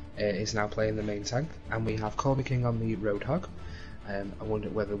 is now playing the main tank, and we have Colby King on the Roadhog. I wonder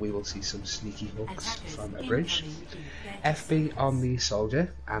whether we will see some sneaky hooks from a bridge. FB on the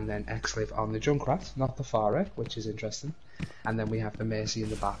Soldier, and then Xliv on the Junkrat, not the Farah, which is interesting. And then we have the Mercy in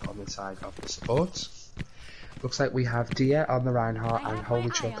the back on the side of the supports. Looks like we have Dia on the Reinhardt and Holy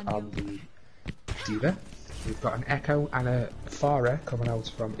Chuck on the Diva. We've got an Echo and a Farah coming out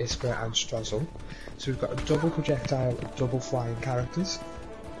from Iskra and Strazzle. So we've got a double projectile, double flying characters,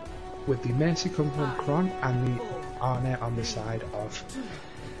 with the Mercy coming from Kron and the Arnett on the side of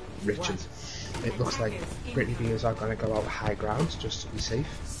Richard. It looks like Britney Beers are going to go out high ground just to be safe.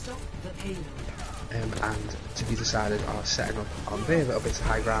 And to be decided are setting up on their little bit of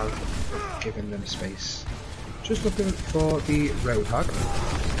high ground, giving them space. Just looking for the Roadhog.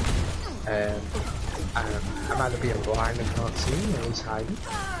 I might be blind and can't see him, or he's hiding.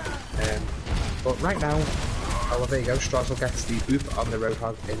 But right now, oh well, there you go, Strazzle gets the oop on the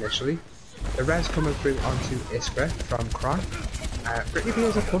Roadhog initially. The res coming through onto Iskra from Kron. Britney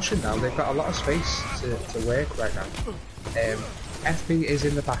Beers are pushing now, they've got a lot of space to work right now. FB is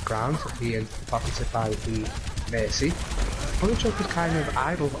in the background, being pocketed by the Mercy. Holy Chuck is kind of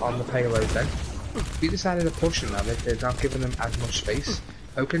idle on the payload then. We decided to push them now, they're not giving them as much space.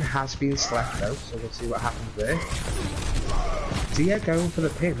 Oaken has been slept though, so we'll see what happens there. Dia going for the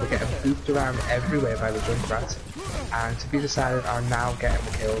pin, they're getting booped around everywhere by the Junkrat, and to be decided are now getting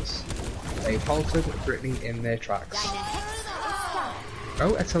the kills. They've halted Britney in their tracks.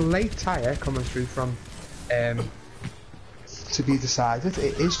 Oh, it's a late tyre coming through from to be decided.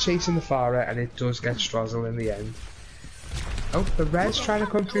 It is chasing the Farah and it does get Strazzle in the end. Oh, the res trying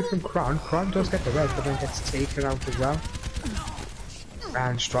to come through from Kron. Kron does get the res, but then gets taken out as well.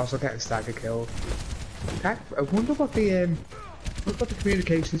 And Strazzle getting stagger killed. Okay, I wonder what the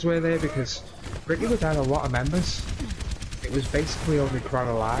communications were there, because Britney was down a lot of members. It was basically only Kron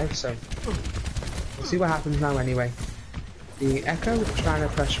alive, so we'll see what happens now anyway. The Echo trying to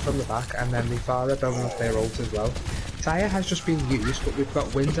pressure from the back, and then the Farah building up their ult as well. Tyre has just been used, but we've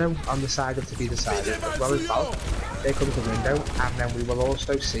got Window on the side of to be decided, as well as Valk. There comes the Window, and then we will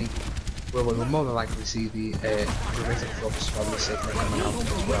also see, well, we will more than likely see the Dramatic Flux from the Sigma coming out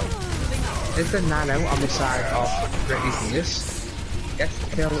as well. There's the Nano on the side of Britney Beers. Gets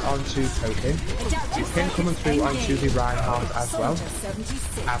the kill onto Token. The pin coming through onto the Reinhardt as well.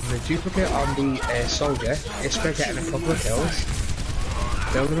 And the duplicate on the Soldier. Iskra getting a couple of kills.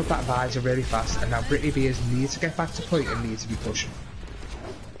 Building up that visor really fast, and now Britney Beers need to get back to point and need to be pushing.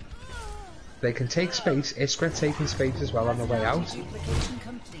 They can take space, Iskra taking space as well on the way out.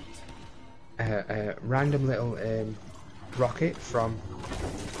 a random little rocket from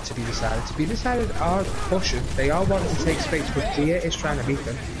To Be Decided. To Be Decided are pushing. They are wanting to take space, but Dia is trying to meet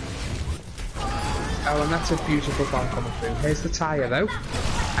them. Oh, and that's a beautiful bomb coming through. Here's the tyre though,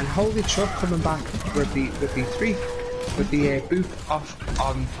 and holy Chuck coming back with the boot off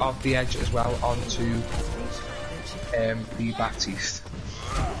the edge as well onto the Baptiste.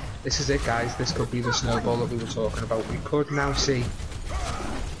 This is it, guys. This could be the snowball that we were talking about. We could now see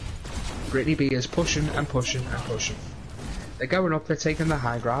Britney B is pushing and pushing and pushing. They're going up, they're taking the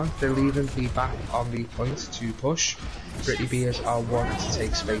high ground, they're leaving the back on the point to push. Britney Beers are wanting to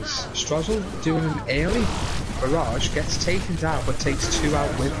take space. Strozzle doing an early barrage, gets taken down but takes 2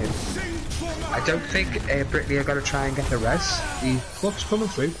 out with him. I don't think Britney are going to try and get the res. The club's coming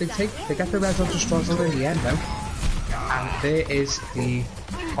through, they get the res onto Strozzle in the end though. And there is the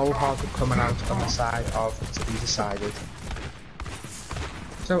whole hog coming out on the side of To Be Decided.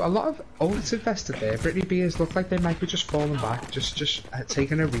 So a lot of ults invested there. Britney Beers look like they might be just falling back, just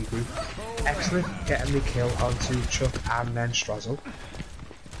taking a regroup. Excellent getting the kill onto Chuck and then Strozzle.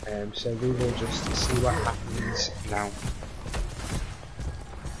 So we will just see what happens now.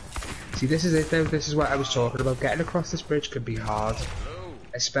 See, this is it though, this is what I was talking about. Getting across this bridge can be hard.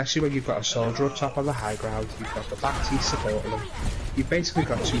 Especially when you've got a soldier up top on the high ground, you've got the Baptiste supporting them. You've basically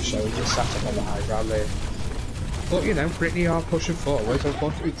got 2 soldiers sat up on the high ground there. But you know, Britney are pushing forward.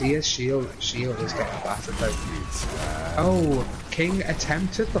 Unfortunately, Dia's shield is getting battered though. Oh, King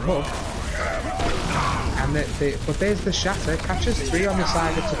attempted the hook, and but there's the shatter. Catches 3 on the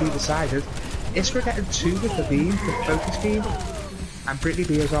side of To Be Decided. Iskra getting 2 with the beam, the focus beam, and Britney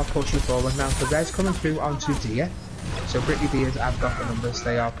Beers are pushing forward now. The red's coming through onto Dia, so Britney Beers have got the numbers.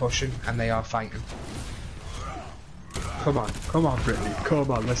 They are pushing and they are fighting. Come on, Britney,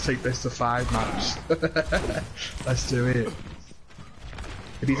 come on, let's take this to 5 maps. Let's do it.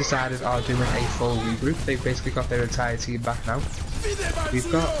 To Be Decided are doing a full regroup. They've basically got their entire team back now. We've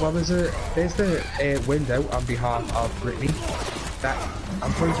got, well, there's the window on behalf of Britney. That,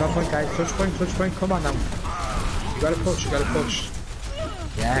 on point guys, touch point, come on now. You gotta push.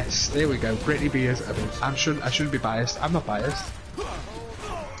 Yes, there we go, Britney Beers. I shouldn't be biased, I'm not biased.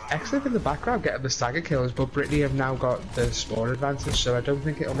 Excellent in the background getting the stagger kills, but Britney have now got the spawn advantage, so I don't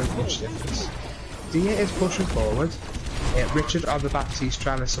think it'll make much difference. Dia is pushing forward. Richard on the Baptiste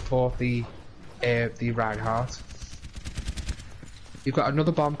trying to support the Reinhardt. You've got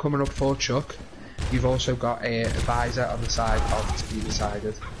another bomb coming up for Chuck. You've also got a visor on the side of To Be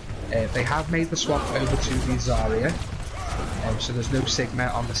Decided. They have made the swap over to the Zarya, so there's no Sigma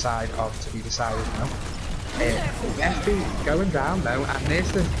on the side of To Be Decided now. FB going down though, and there's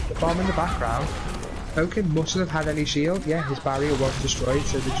the bomb in the background. Pokin mustn't have had any shield. Yeah, his barrier was destroyed,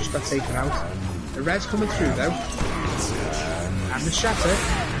 so they just got taken out. The red's coming through though, and the shatter.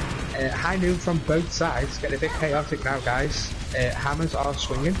 High noon from both sides, getting a bit chaotic now, guys. Hammers are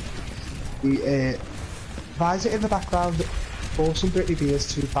swinging. The visor in the background forcing Britney Beers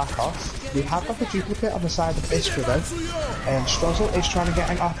to back off. We have got the duplicate on the side of Iskra though. Strozzle is trying to get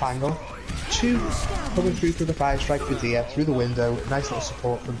an off angle. 2 coming through the fire strike for Dia through the window. Nice little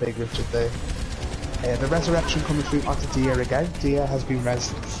support from Big Richard there. The resurrection coming through onto Dia again. Dia has been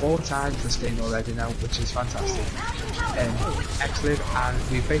rezzed 4 times this game already now, which is fantastic. Excellent, and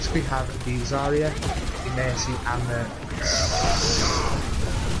we basically have the Zarya, the Mercy, and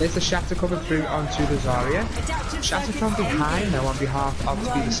there's the shatter coming through onto the Zarya. Shatter from behind now on behalf of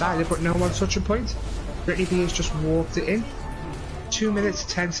To Be Decided, but no one's touching point. Britney Beers just walked it in. 2 minutes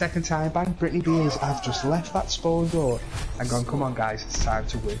 10-second time ban. Britney Beers have just left that spawn door and gone, come on guys, it's time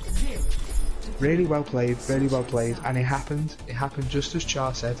to win. Really well played, and it happened just as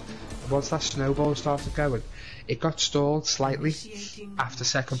Char said. Once that snowball started going, it got stalled slightly after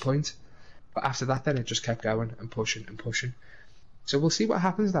second point, but after that then it just kept going and pushing and pushing. So we'll see what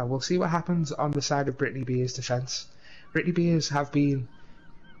happens now. We'll see what happens on the side of Britney Beers' defence. Britney Beers have been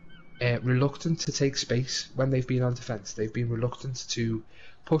reluctant to take space when they've been on defence. They've been reluctant to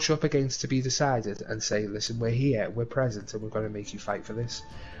push up against To Be Decided and say, listen, we're here, we're present, and we're going to make you fight for this.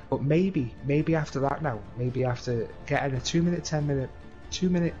 But maybe after that now, maybe after getting a 2 minute 10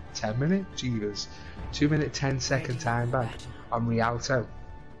 second time back on Rialto,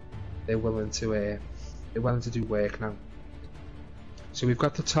 they're willing to do work now. So we've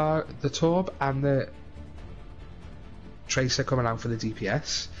got the Torb and the Tracer coming out for the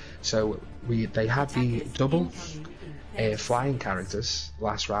DPS. So they had the double flying characters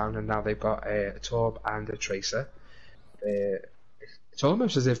last round, and now they've got a Torb and a Tracer. It's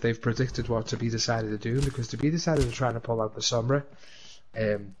almost as if they've predicted what To Be Decided to do, because To Be Decided are trying to pull out the Sombra.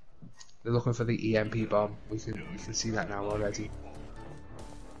 They're looking for the EMP bomb. We can see that now already.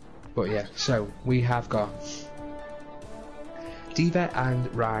 But yeah, so we have got Diva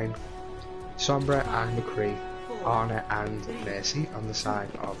and Ryan, Sombra and McCree, Arna and Mercy on the side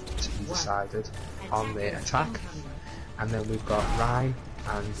of to be decided on the attack, and then we've got Ryan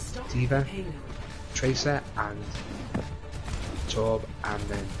and Diva, Tracer and Torb, and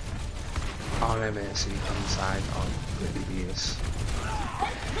then Arna and Mercy on the side of Britney Beers.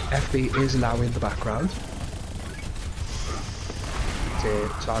 FB is now in the background.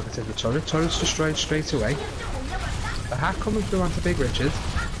 Targeting the turret. Turret's destroyed straight away. The hack coming through onto Big Richard.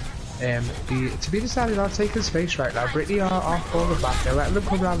 To be decided on taking space right now. Britney are falling back. They're letting them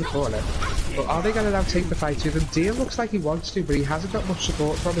come around the corner. But are they going to now take the fight to them? Deal looks like he wants to, but he hasn't got much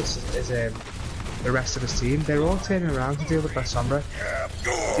support from the rest of his team. They're all turning around to deal with that Sombra.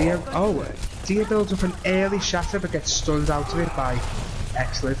 Dia builds up an early shatter but gets stunned out of it by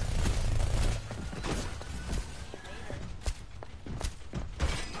Excellent.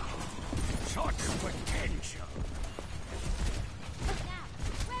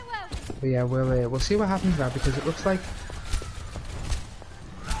 But yeah, we'll see what happens now, because it looks like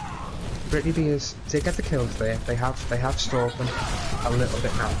Britney Beers did get the kills there. They have stalked them a little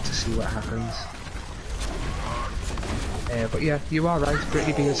bit now to see what happens. But yeah, you are right.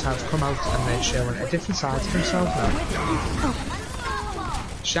 Britney Beers have come out and they're showing a different side to themselves now.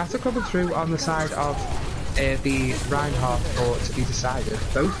 Shatter coming through on the side of the Reinhardt for to be decided.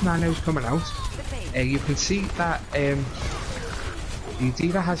 Both nanos coming out. You can see that the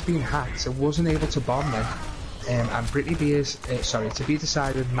Diva has been hacked, so wasn't able to bomb them. And Britney Beers, to be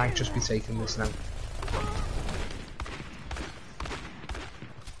decided, might just be taking this now.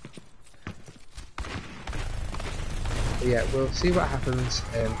 But yeah, we'll see what happens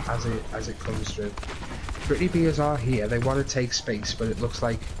as it comes through. Britney Beers are here. They want to take space, but it looks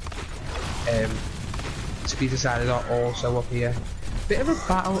like to be decided are also up here. Bit of a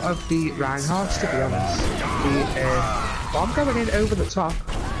battle of the Reinhardts, to be honest. The bomb going in over the top.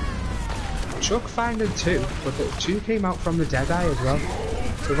 Chuck finding two, but the two came out from the Deadeye as well.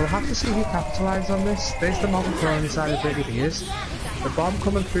 So we'll have to see who capitalises on this. There's the Molten Core on the side of Britney Beers. The bomb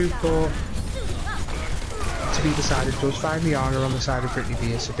coming through for to be decided does find the Arna on the side of Britney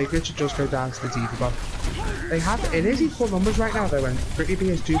Beers, so Big Richard does go down to the Diva bomb. It is equal numbers right now though, and Britney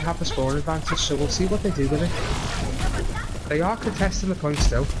Beers do have the spawn advantage, so we'll see what they do with it. They are contesting the point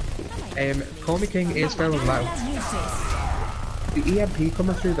still. Call Me King is going low. The EMP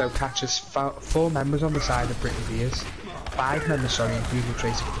coming through though catches 4 members on the side of Britney Beers. 5 members, sorry, including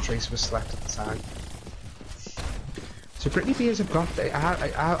Tracer, but the Tracer was slept at the time. So Britney Beers have got, they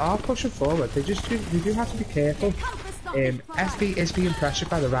are pushing forward. They do have to be careful. FB is being pressured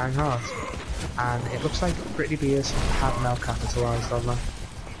by the Reinhardt, and it looks like Britney Beers have now capitalised on that.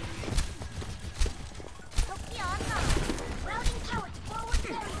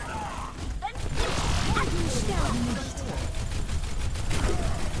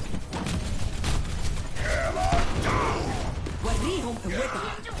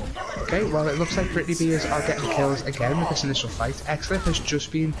 Okay, well it looks like Britney Beers are getting kills again with this initial fight. Exlip has just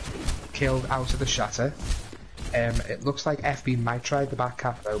been killed out of the shatter. It looks like FB might try the back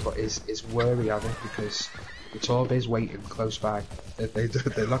cap though, but is wary of it because the Torb is waiting close by. They're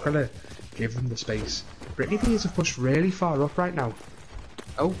not going to give them the space. Britney Beers have pushed really far up right now.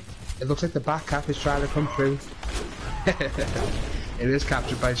 Oh, it looks like the back cap is trying to come through. It is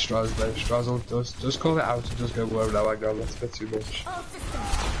captured by Stroz though. Stroz does call it out and does go, whoa, no, I know, that's a bit too much.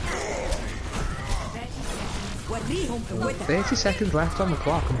 30 seconds left on the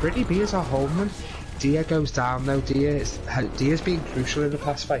clock and Britney Beers are holding them. Dia goes down though. Dia's been crucial in the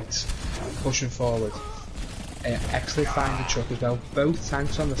past fights, pushing forward. Excellent finding Chuck as well. Both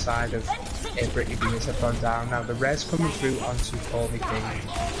tanks on the side of Britney Beers have gone down. Now the res coming through onto Call Me King.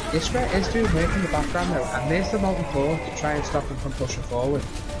 This res is doing work in the background though, and there's the Molten Core to try and stop him from pushing forward.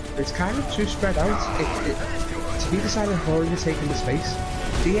 But it's kind of too spread out. To be decided who already taking the space.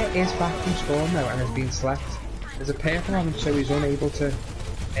 Dia is back from spawn though and has been slept. There's a purple on him so he's unable to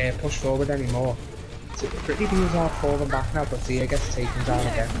push forward anymore. So Britney Beers are falling back now, but Dia gets taken down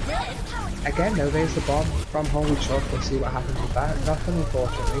again. Again though, there's the bomb from Holy Chuck. We'll see what happens with that. Nothing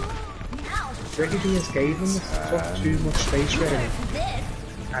unfortunately. Britney Beers gave them too much space really.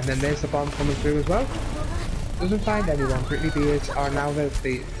 And then there's the bomb coming through as well. Doesn't find anyone. Britney Beers are now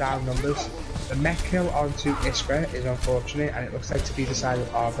the down numbers. The mech kill onto Iskra is unfortunate, and it looks like to be decided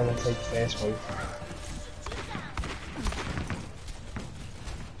are going to take first point.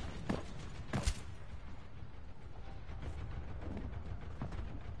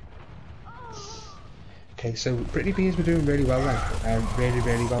 Okay, so Britney Beers were doing really well then,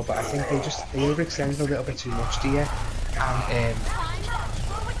 really well, but I think they overextended a little bit too much, Dia, and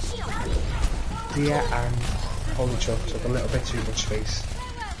Dia and Holy Chuck took a little bit too much space.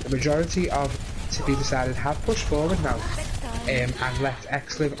 The majority of To Be Decided have pushed forward now and left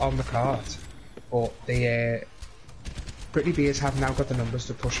X-Liv on the card, but the Britney Beers have now got the numbers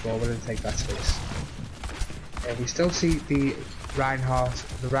to push forward and take that space. We still see the Reinhardt,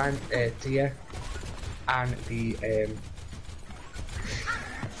 the Dia, and the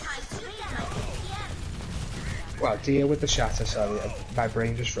well, Dia with the Shatter, sorry, my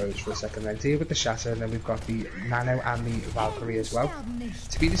brain just froze for a second then. Dia with the Shatter, and then we've got the Nano and the Valkyrie as well.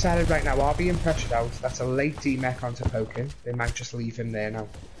 To Be Decided right now are being pressured out. That's a late D-Mech onto Pokin. They might just leave him there now.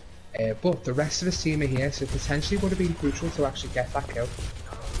 But the rest of his team are here, so potentially would have been crucial to actually get that kill.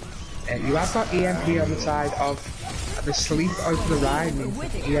 You have got EMP on the side of the sleep over the Rhine, means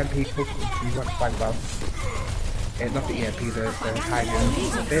that the EMP could come through quite well. Not the EMP, the high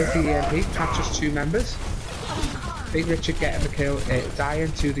note. There's the EMP, catches 2 members. Big Richard getting the kill,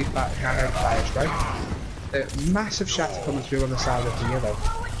 dying to the Nano Fire Strike. The massive shatter coming through on the side of Dia though,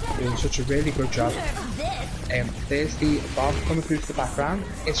 doing such a really good job. There's the bomb coming through to the background.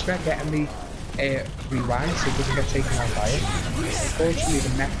 Iskra getting the rewind so he doesn't get taken out by it. Unfortunately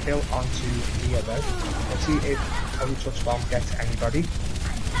the mech kill onto Dia though. Let's see if Holy Chuck's bomb gets anybody.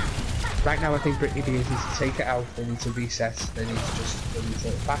 Right now I think Britney Beers needs to take it out, they need to reset, they need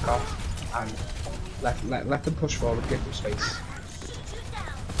to back off and let them push forward, give them space.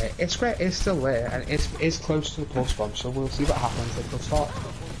 Iskra is still there and is close to the pulse bomb, so we'll see what happens. They could start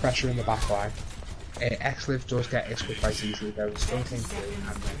pressure in the back line. X-Liv does get Iskra quite easily though, still came through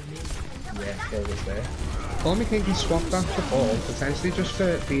and yeah, kill was there. Columbia King can swap back the ball, potentially just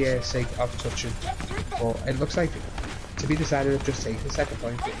for the sake of touching, but it looks like To Be Decided have just taken the second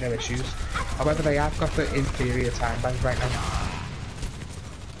point with no issues. However, they have got the inferior time bank right now.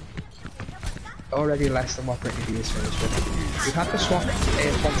 Already less than what Britney B is finished with. We've had the swap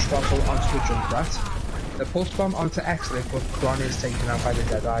from Struggle onto the Junkrat, the pulse bomb onto X-Liv, but Kron is taken out by the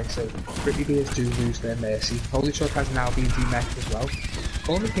Deadeye, so Britney Beers do lose their mercy. Holy Chuck has now been demeched as well.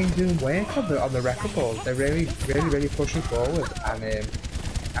 Columbia King doing work on the record board. They're really pushing forward and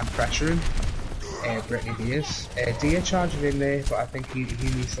pressuring Britney Beers. Dia charging in there, but I think he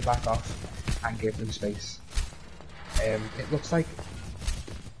needs to back off and give them space. It looks like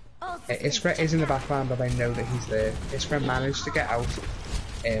Iskra is in the background, but they know that he's there. Iskra managed to get out.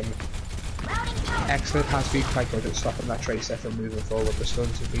 X-Liv has been quite good at stopping that Tracer from moving forward. The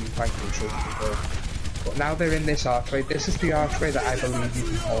stuns have been quite crucial. But now they're in this archway. This is the archway that I believe you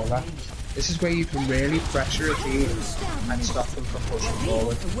can hold at. This is where you can really pressure a team and stop them from pushing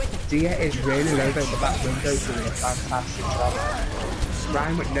forward. Dia is really low though, but that window doing a fantastic job.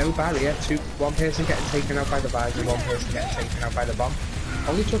 Ryan with no barrier, one person getting taken out by the visor, one person getting taken out by the bomb.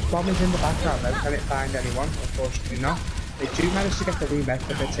 Holy Chuck's bomb is in the background though, can it find anyone? Unfortunately not. They do manage to get the remake,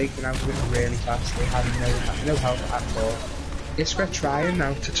 but they're taken out of it really fast. They have no help at all. Iskra trying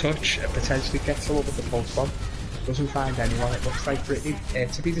now to touch and potentially get someone with the pulse bomb. Doesn't find anyone. It looks like Britney,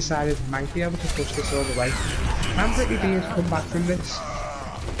 To Be Decided, might be able to push this all the way. Can Britney Beers come back from this?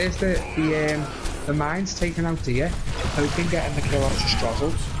 There's the mines taking out Dia, Pokin getting the kill onto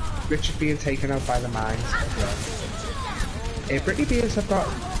Strozzel, Richard being taken out by the mines as well. Britney Beers have got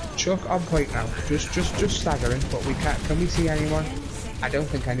Chuck on point now, just staggering, but can we see anyone? I don't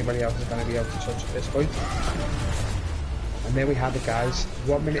think anybody else is going to be able to touch at this point. And there we have it guys,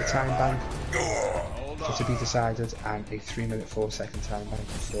 1 minute time bank for To Be Decided and a 3-minute 4-second time bank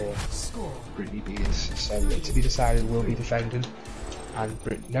for Britney Beers. So To Be Decided will be defending and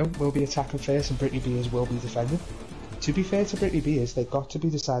will be attacking first and Britney Beers will be defending. To be fair to Britney Beers, they got To Be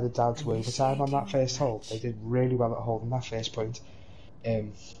Decided down to overtime on that first hold. They did really well at holding that first point.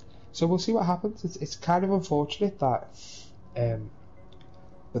 So we'll see what happens. It's kind of unfortunate that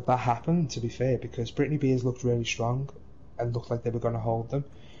that happened, to be fair, because Britney Beers looked really strong and looked like they were going to hold them.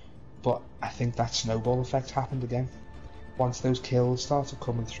 But I think that snowball effect happened again. Once those kills started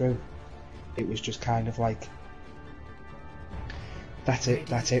coming through, it was just kind of like, that's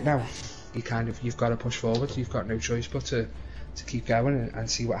it now. You've got to push forward. You've got no choice but to keep going and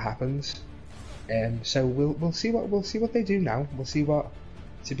see what happens. So we'll see what they do now. We'll see what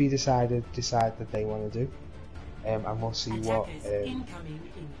To Be Decided decide that they want to do, and we'll see what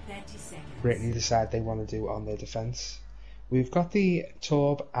Britney decide they want to do on their defense. We've got the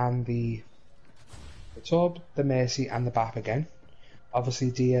Torb and the Mercy and the Bap again.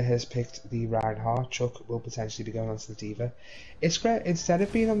 Obviously Dia has picked the Reinhardt. Chuck will potentially be going on to the Diva. Iskra, instead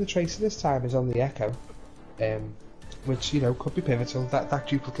of being on the Tracer this time, is on the Echo, which could be pivotal. That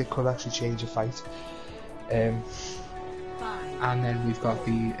duplicate could actually change a fight. And then we've got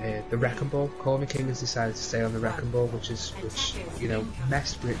the Wrecking Ball. Cormy King has decided to stay on the Wrecking Ball, which you know,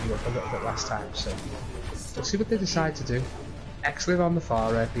 messed Britney up a little bit last time. So we'll see what they decide to do. Excellent on the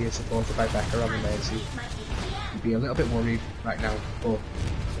far right, being supported by Becca on the Mercy. You'd be a little bit worried right now, but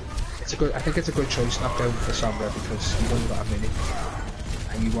it's a good. I think it's a good choice not going for Sombra because you've only got a minute,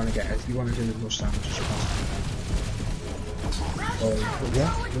 and you want to do as much damage as you possibly can. But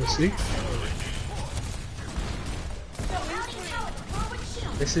yeah, we'll see.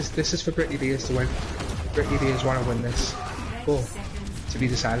 This is for Britney Beers to win. Britney Beers want to win this, but to be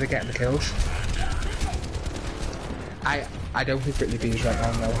decided getting the kills. I don't think Britney Beers right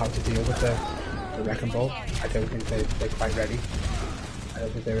now know how to deal with the Wrecking Ball. I don't think they're quite ready. I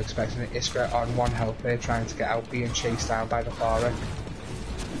don't think they're expecting it. Iskra on 1 health there, trying to get out, being chased down by the Farah.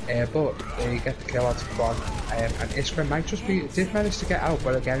 But they get the kill onto Quan, and Iskra might just did manage to get out,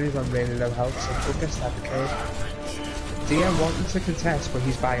 but again he's on really low health, so could get stabbed the kill. DM wanted to contest, but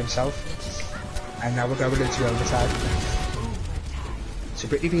he's by himself, and now we're going into overtime. So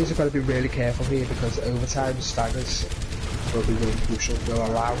Britney Beers have got to be really careful here because overtime staggers will be really crucial. Will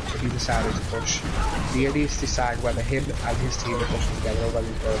allow to be decided to push. Dia needs to decide whether him and his team are pushing together or whether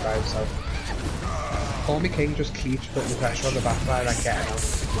he's going by himself. Cormy King just keeps putting the pressure on the backline and getting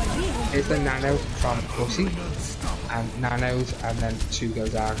out. Here's the nano from Pussy, and nanoed, and then 2 go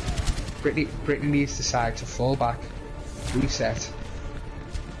down. Britney needs to decide to fall back, reset,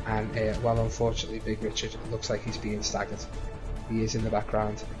 and well, unfortunately Big Richard looks like he's being staggered. He is in the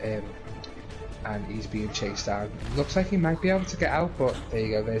background, and he's being chased down. Looks like he might be able to get out, but there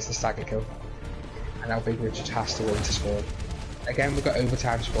you go, there's the stagger kill. And now Big Richard has to wait to spawn. Again, we've got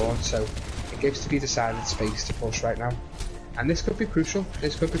overtime spawn, so it gives to be decided space to push right now. And this could be crucial,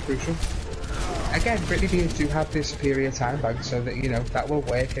 Again, Britney Beers do have the superior time bank, so that, you know, that will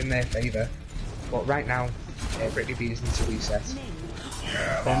work in their favour. But right now, Britney Beers needs to reset.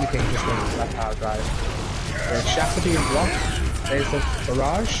 Cormy King just went into that power drive. The shatter being blocked. There's the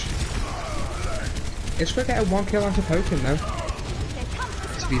barrage. It's for getting 1 kill onto Poking though.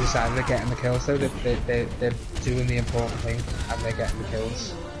 To be decided they're getting the kills though. They're doing the important thing and they're getting the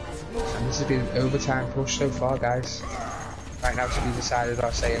kills. And this has been an overtime push so far, guys. Right now to be decided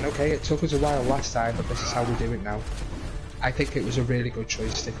are saying, okay, it took us a while last time, but this is how we do it now. I think it was a really good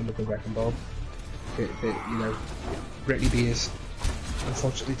choice sticking with the Wrecking Ball. You know, Britney Beers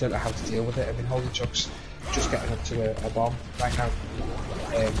unfortunately don't know how to deal with it. I mean, Holy Chuck's just getting up to a bomb right now,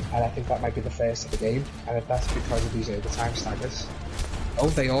 and I think that might be the first of the game, and if that's because of these overtime staggers. Oh,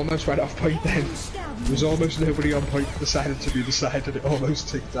 they almost went off point then. There was almost nobody on point decided to be decided. It almost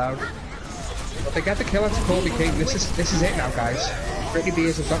ticked down. But they get the kill onto Cormy King. This is it now, guys. Britney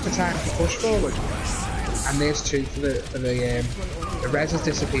Beers have got the time to push forward, and there's 2 for the res has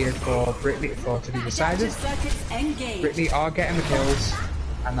disappeared for Britney to be decided. Britney are getting the kills,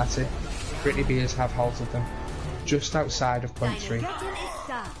 and that's it. Britney Beers have halted them just outside of point 3.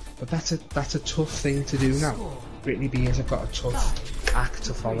 But that's a tough thing to do now. Britney Beers have got a tough act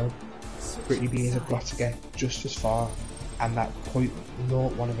to follow. Britney Beers have got to get just as far, and that point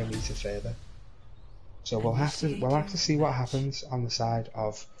not one of them meter further. So we'll have to see what happens on the side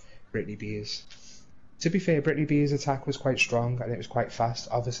of Britney Beers. To be fair, Britney Beers' attack was quite strong and it was quite fast.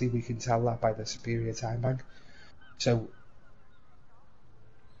 Obviously, we can tell that by the superior time bank. So,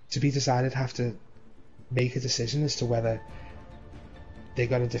 to be decided, have to make a decision as to whether they're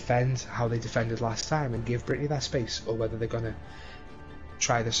going to defend how they defended last time and give Britney that space, or whether they're going to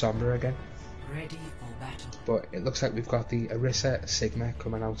try the Sombra again. Ready for battle. But it looks like we've got the Orisa Sigma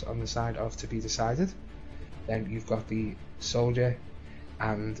coming out on the side of to be decided. Then you've got the Soldier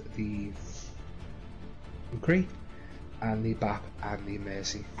and the McCree and the Bap and the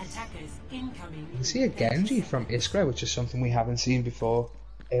Mercy. Attackers incoming. You can see a Genji from Iskra, which is something we haven't seen before.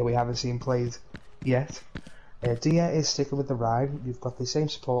 We haven't seen played yet. Dia is sticking with the Rhyme. You've got the same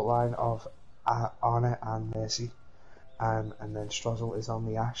support line of Anna and Mercy. And then Struzzle is on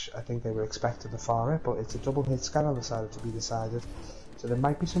the Ashe. I think they were expecting the Farah, but it's a double hit scan on the side to be decided. So there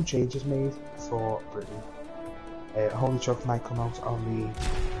might be some changes made for Britney. Holy Chuck might come out on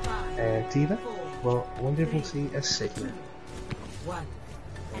the Diva. Well, I wonder if we'll see a Sigma.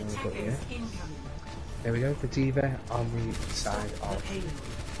 There we go, the Diva on the side of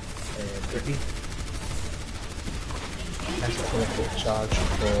Britney. That's a perfect charge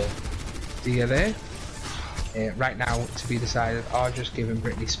for Dia there. Right now, to be decided, are just giving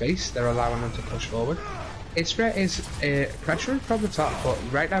Britney space. They're allowing them to push forward. Iskra is pressuring from the top, but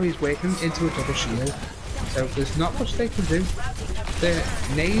right now he's working into a double shield. So there's not much they can do. The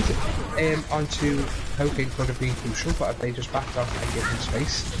nade onto Poking could have been crucial, but if they just backed off and give him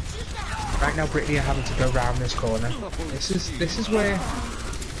space. Right now, Britney are having to go round this corner. This is where.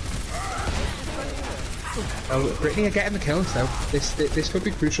 Oh, Britney are getting the kills though. This could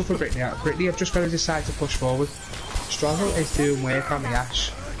be crucial for Britney. Britney have just got to decide to push forward. Struggle is doing work on the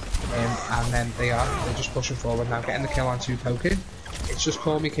Ash, and then they're just pushing forward now, getting the kill on 2 poking. It's just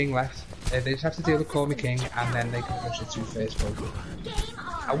Call Me King left. They just have to deal with Call Me King, and then they can push it to first poking.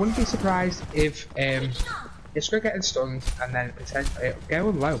 I wouldn't be surprised if Iskra getting stunned and then potentially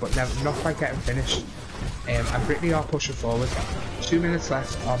going low, but never, not quite getting finished. And Britney are pushing forward. 2 minutes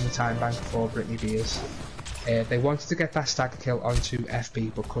left on the time bank for Britney Beers. They wanted to get that stagger kill onto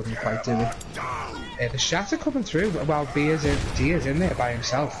FB, but couldn't quite do it. The shatter coming through while Dia's in there by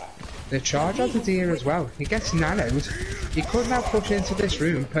himself. The charge onto Dia as well. He gets nanoed. He could now push into this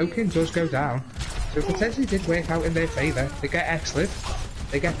room. Poking does go down, so it potentially did work out in their favour. They get X-Liv,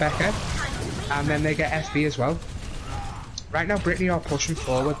 they get Becca, and then they get FB as well. Right now, Britney are pushing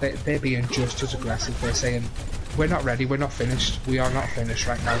forward. They're being just as aggressive. They're saying, we're not ready, we're not finished. We are not finished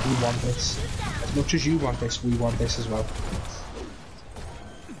right now. We want this. As much as you want this, we want this as well.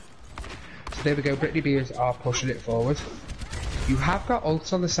 So there we go. Britney Beers are pushing it forward. You have got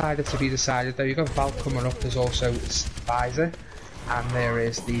ults on the side to be decided though. You've got Valk coming up. There's also Visor. And there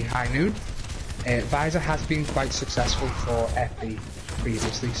is the High Noon. Visor has been quite successful for FB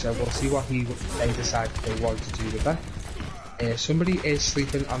previously. So we'll see what they decide they want to do with that. Somebody is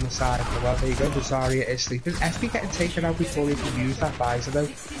sleeping on the side. Well, there you go. Zarya is sleeping. FB getting taken out before he can use that Visor though,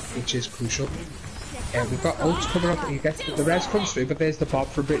 which is crucial. We've got ults coming up, and you get the res comes through, but there's the bob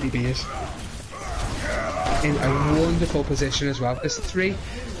from Britney Beers in a wonderful position as well. There's 3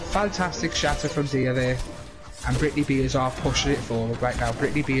 fantastic shatter from Dia there, and Britney Beers are pushing it forward right now.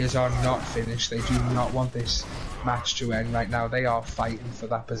 Britney Beers are not finished. They do not want this match to end right now. They are fighting for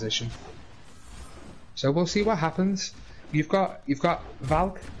that position. So we'll see what happens. You've got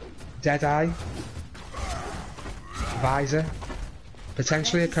Valk, Deadeye, Visor,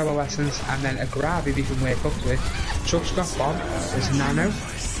 potentially a Coalescence, and then a Grab if you can work up to it. Chuck's got Bomb, there's Nano,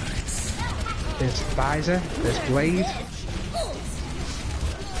 there's Visor, there's Blade,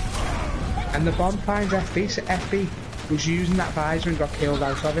 and the Bomb finds FB, so FB was using that Visor and got killed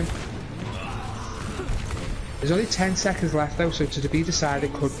out of him. There's only 10 seconds left though, so to be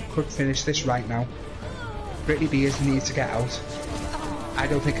decided could finish this right now. Britney Beers needs to get out. I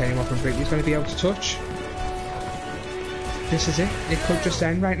don't think anyone from Britney is going to be able to touch. This is it. It could just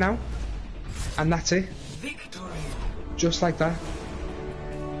end right now. And that's it. Victory. Just like that.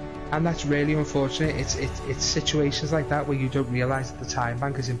 And that's really unfortunate. It's situations like that where you don't realise that the time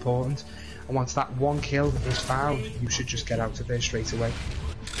bank is important. And once that one kill is found, you should just get out of there straight away.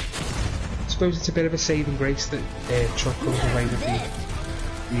 I suppose it's a bit of a saving grace that Chuck comes away with the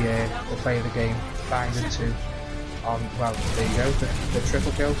play of the game. Finding 2 on, well, there you go, the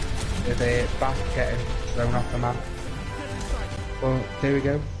triple kill. They're back getting thrown off the map. Well, there we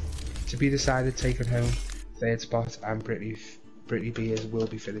go. To be decided, taken home, 3rd spot, and Britney Beers will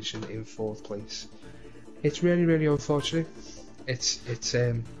be finishing in 4th place. It's really, really unfortunate. It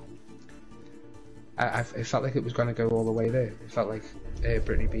felt like it was going to go all the way there. It felt like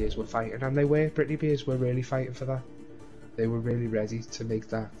Britney Beers were fighting, and they were. Britney Beers were really fighting for that. They were really ready to make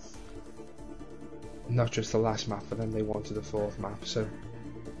that not just the last map for them, they wanted the 4th map. So,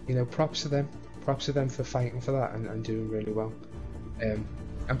 you know, props to them for fighting for that and doing really well. And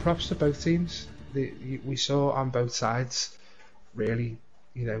props to both teams. We saw on both sides really,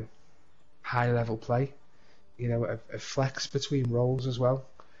 you know, high level play, you know, a flex between roles as well,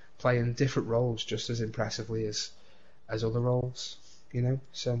 playing different roles just as impressively as other roles, you know.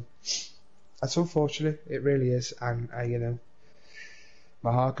 So that's unfortunate, it really is. And you know,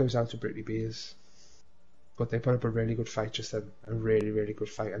 my heart goes out to Britney Beers. But they put up a really good fight just then, a really, really good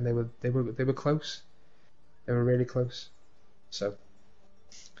fight, and they were close. They were really close. So,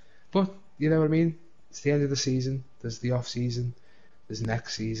 but you know what I mean. It's the end of the season. There's the off season. There's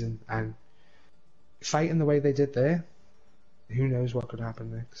next season, and fighting the way they did there, who knows what could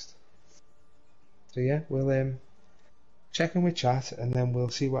happen next. So yeah, we'll check in with chat, and then we'll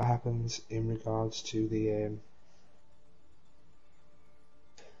see what happens in regards to the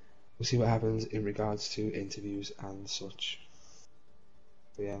we'll see what happens in regards to interviews and such.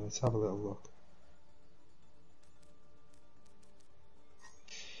 But yeah, let's have a little look.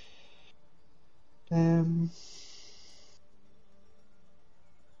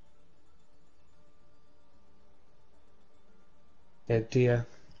 Yeah, Dia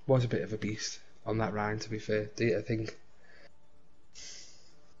was a bit of a beast on that round, to be fair. Dia, I think,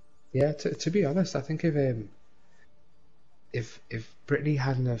 yeah, to be honest, I think if Britney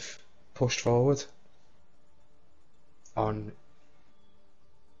hadn't have pushed forward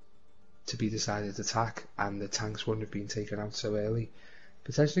to be decided attack, and the tanks wouldn't have been taken out so early.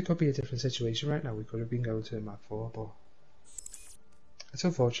 Potentially could be a different situation right now. We could have been going to map 4, but it's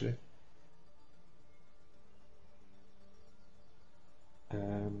unfortunate.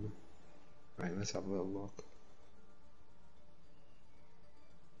 Right, let's have a little look.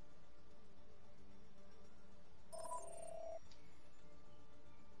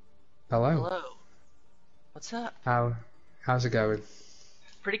 Hello. Hello. What's up? How's it going?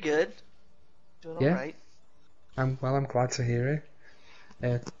 Pretty good. Doing Yeah? alright. I'm glad to hear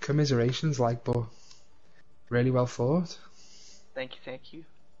it. Commiserations, but really well thought. Thank you.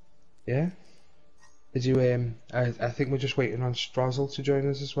 Yeah. Did you? I think we're just waiting on Strazzle to join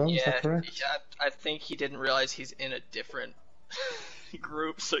us as well. Is that correct? Yeah, I think he didn't realize he's in a different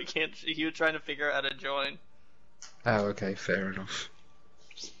group, so he was trying to figure out how to join. Oh, okay, fair enough.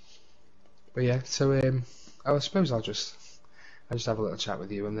 But yeah, so I suppose I'll just have a little chat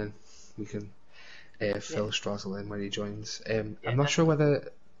with you, and then we can fill Strazzle in when he joins. I'm not sure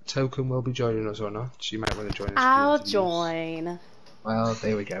whether Token will be joining us or not. She might want to join us. I'll join. Well,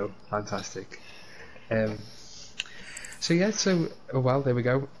 there we go. Fantastic. So there we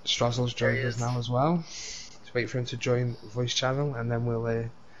go. Strazzle's joined us now as well. Let's wait for him to join voice channel, and then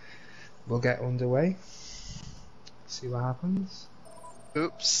we'll get underway. See what happens.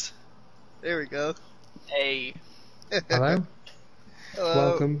 Oops. There we go. Hey. Hello. Hello.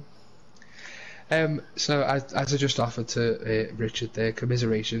 Welcome. So as I just offered to Richard there,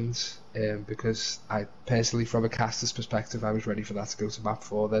 commiserations, because I personally, from a caster's perspective, I was ready for that to go to map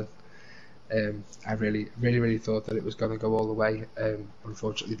 4 then. I really thought that it was going to go all the way.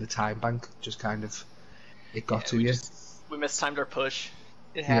 Unfortunately, the time bank just kind of, it got to you. We mistimed our push.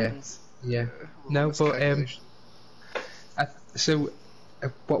 It happens. Yeah. No,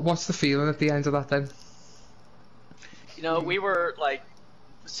 but what's the feeling at the end of that then? You know, we were like,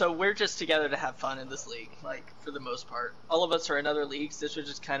 so we're just together to have fun in this league, like, for the most part. All of us are in other leagues. This was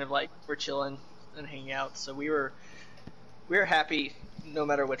just kind of like, we're chilling and hanging out. So we were happy no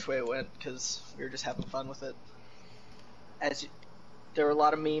matter which way it went, because we were just having fun with it. There were a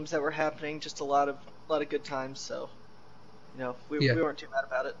lot of memes that were happening, just a lot of good times. So, you know, we weren't too mad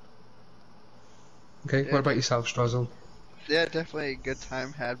about it. Okay, what about yourself, Strazzle? Yeah, definitely a good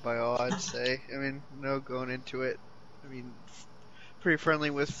time had by all, I'd say. I mean, going into it, pretty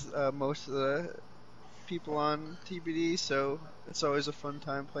friendly with most of the people on TBD, so it's always a fun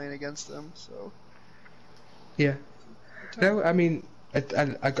time playing against them. So yeah, no, I mean, I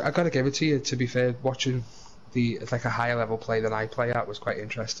gotta give it to you. To be fair, watching a higher level play than I play at was quite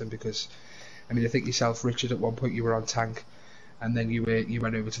interesting, because I mean, I think yourself, Richard, at one point you were on tank, and then you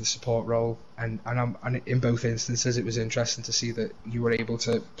went over to the support role, and in both instances it was interesting to see that you were able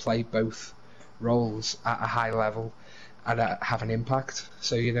to play both roles at a high level and have an impact.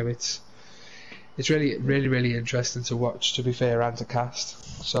 So you know, it's really interesting to watch, to be fair, and to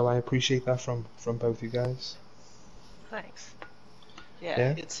cast. So I appreciate that from both you guys. Thanks.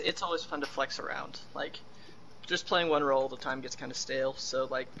 Yeah, it's always fun to flex around. Like, just playing one role, the time gets kind of stale. So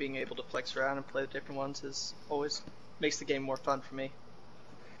like, being able to flex around and play the different ones is always makes the game more fun for me.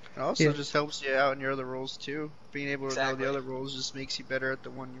 It also just helps you out in your other roles too. Being able to know the other roles just makes you better at the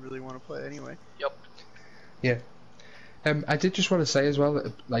one you really want to play anyway. Yep. Yeah. I did just want to say as well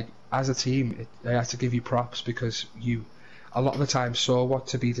that, like, as a team, I have to give you props, because you, a lot of the time, saw what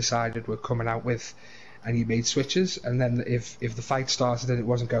to be decided were coming out with, and you made switches. And then if the fight started and it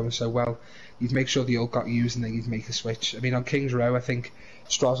wasn't going so well, you'd make sure the ult got used, and then you'd make a switch. I mean, on King's Row, I think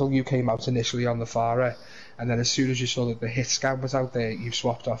Strazzle, you came out initially on the Farah, and then as soon as you saw that the hit scan was out there, you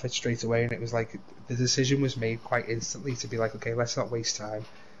swapped off it straight away, and it was like the decision was made quite instantly to be like, okay, let's not waste time,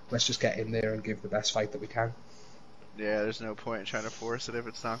 let's just get in there and give the best fight that we can. Yeah, there's no point in trying to force it if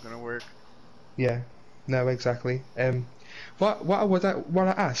it's not going to work. Yeah, no, exactly. What I want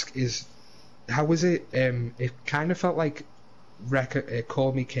to ask is, how was it? It kind of felt like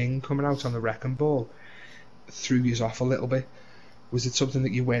Call Me King coming out on the Wrecking Ball threw you off a little bit. Was it something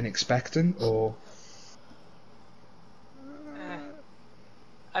that you weren't expecting, or?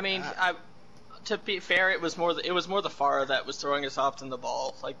 I mean, to be fair, it was more the Farah that was throwing us off than the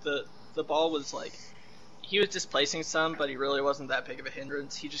ball. Like the ball was like, he was displacing some, but he really wasn't that big of a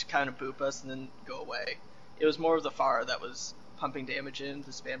hindrance. He just kind of boop us and then go away. It was more of the Farah that was pumping damage in,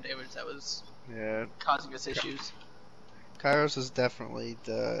 the spam damage that was causing us issues. Kairos is definitely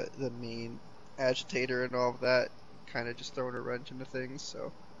the main agitator and all of that, kind of just throwing a wrench into things.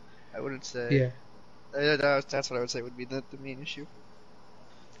 So I wouldn't say. Yeah. That's what I would say would be the main issue.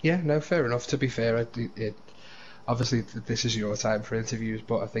 Yeah, no, fair enough. To be fair, obviously this is your time for interviews,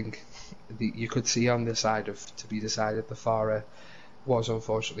 but I think you could see on the side of to be decided, the Farah was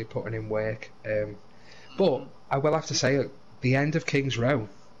unfortunately putting in work. But I will have to say, at the end of King's Row,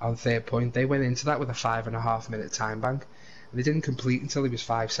 on third point, they went into that with a 5.5 minute time bank, and they didn't complete until there was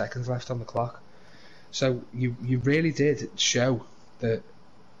 5 seconds left on the clock. So you really did show that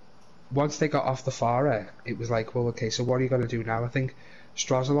once they got off the Farah, it was like, well, okay, so what are you going to do now? I think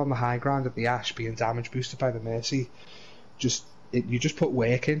Strozzle on the high ground at the Ash being damage boosted by the Mercy, you just put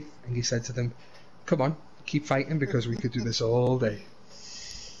work in, and you said to them, come on, keep fighting because we could do this all day.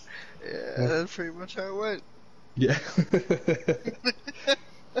 Yeah, that's pretty much how it went. Yeah.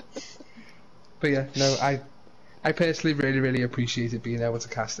 But yeah, no, I personally really appreciated being able to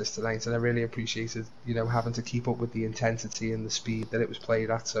cast this tonight, and I really appreciated, having to keep up with the intensity and the speed that it was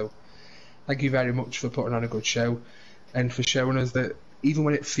played at. So thank you very much for putting on a good show, and for showing us that even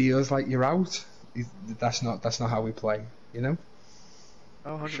when it feels like you're out, that's not how we play,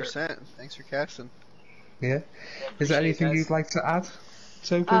 Oh, 100%. Sure. Thanks for casting. Yeah. Is there anything you'd like to add,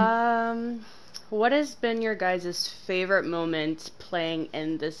 Token? What has been your guys' favorite moment playing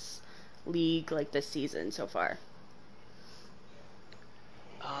in this league, like this season so far?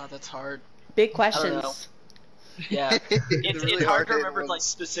 That's hard. Big questions. Yeah, it's hard to remember like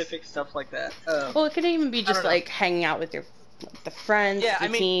specific stuff like that. Well, it could even be just like hanging out with the friends, the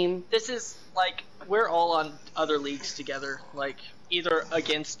team. This is like we're all on other leagues together, like either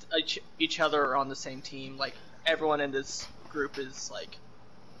against each other or on the same team. Like everyone in this group is like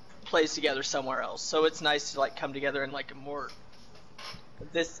plays together somewhere else, so it's nice to like come together in like a more.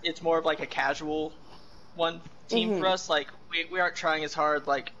 It's more of like a casual one team for us. Like we aren't trying as hard.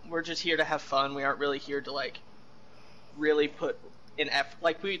 Like we're just here to have fun. We aren't really here to like really put in effort.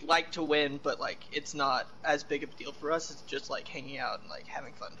 Like we'd like to win, but like it's not as big of a deal for us. It's just like hanging out and like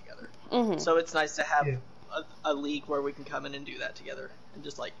having fun together. So it's nice to have a league where we can come in and do that together and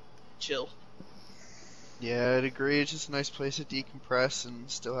just like chill. Yeah, I'd agree. It's just a nice place to decompress and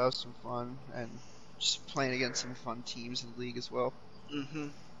still have some fun, and just playing against some fun teams in the league as well.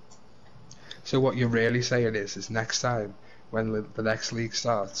 So what you're really saying is next time when the next league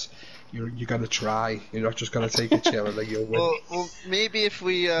starts, you're gonna try. You're not just gonna take a chill and then you'll win. Well, maybe if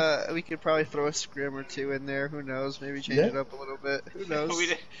we could probably throw a scrim or two in there. Who knows? Maybe change it up a little bit. Who knows?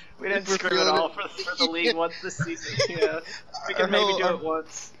 we didn't scrim at all for the league once this season. Yeah, we can maybe do it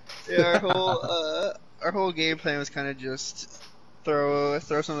once. Yeah, our whole game plan was kind of just throw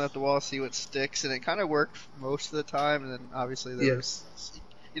something at the wall, see what sticks, and it kind of worked most of the time. And then obviously there was,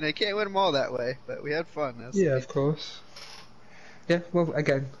 you can't win them all that way, but we had fun. Of course. Yeah, well,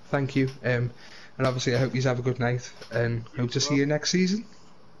 again, thank you, and obviously I hope you have a good night, and hope to see you next season.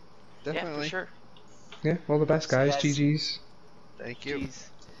 Definitely. Yeah, for sure. Yeah, all the best, guys. GG's. Thank you. Jeez.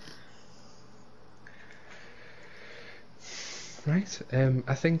 Right,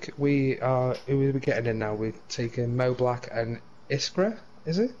 I think we're getting in now. We're taking Mo Black and Iskra,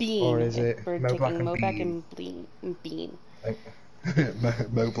 is it? Bean. Or is it We're Mo Black taking Mo Black and Bean.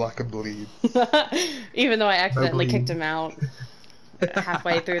 Mo Black and Bleed. Even though I accidentally kicked him out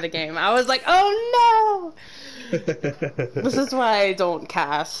halfway through the game. I was like, oh no! This is why I don't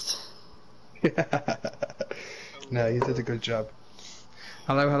cast. No, you did a good job.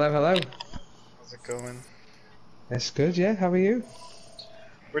 Hello. How's it going? It's good, yeah. How are you?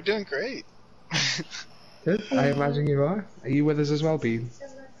 We're doing great. Good. I imagine you are. Are you with us as well, Bean?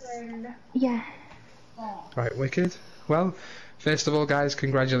 Yeah. Right, wicked. Well, first of all, guys,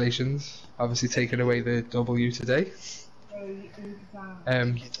 congratulations. Obviously taking away the W today.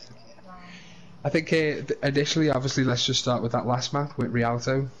 I think initially, obviously, let's just start with that last map with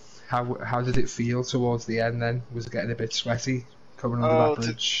Rialto. How did it feel towards the end then? Was it getting a bit sweaty coming under that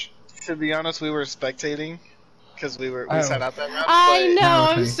bridge? To be honest, we were spectating because we sat out that map. I know,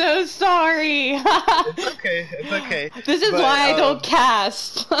 I'm so sorry. It's okay. This is why I don't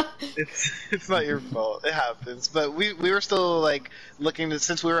cast. It's not your fault. It happens. But we were still like looking to,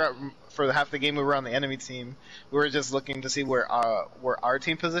 since we were for half the game we were on the enemy team, we were just looking to see where our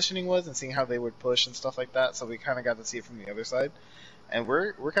team positioning was and seeing how they would push and stuff like that. So we kind of got to see it from the other side, and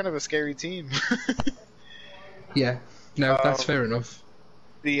we're kind of a scary team. Yeah, no, that's fair enough.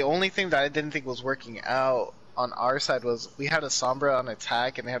 The only thing that I didn't think was working out on our side was we had a Sombra on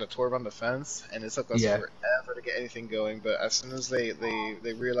attack and they had a Torb on defense, and it took us forever to get anything going. But as soon as they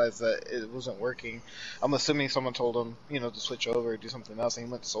realized that it wasn't working, I'm assuming someone told him, to switch over, do something else, and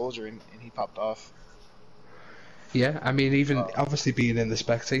he went to Soldier and he popped off. Yeah, I mean, even obviously being in the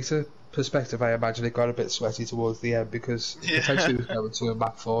spectator perspective, I imagine it got a bit sweaty towards the end because potentially was going to a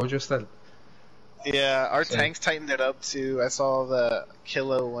map 4 just then. Yeah, our tanks tightened it up too. I saw that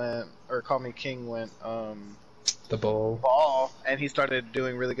Kilo went, or Call Me King went, the ball. And he started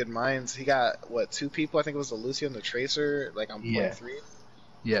doing really good mines. He got, what, 2 people? I think it was the Lucio and the Tracer, like on point 3.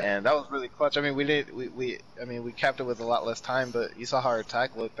 Yeah. And that was really clutch. I mean, we capped it with a lot less time, but you saw how our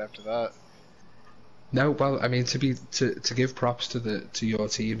attack looked after that. No, well, I mean, to give props to your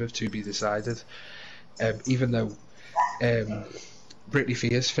team of To Be Decided, even though Britney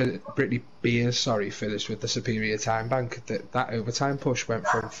Beers finished with the superior time bank, that overtime push went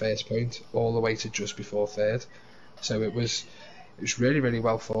from first point all the way to just before third, so it was really, really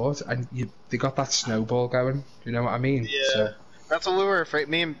well fought, and they got that snowball going. You know what I mean? Yeah, so, that's what we were afraid.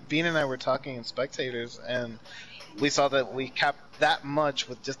 Me and Bean and I were talking in spectators, and we saw that we capped that much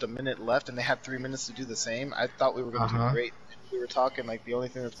with just a minute left, and they had 3 minutes to do the same. I thought we were going to do great. We were talking like the only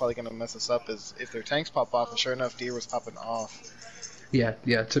thing that's probably going to mess us up is if their tanks pop off, and sure enough, Deer was popping off. Yeah.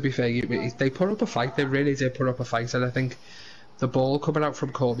 To be fair, they put up a fight. They really did put up a fight, and I think the ball coming out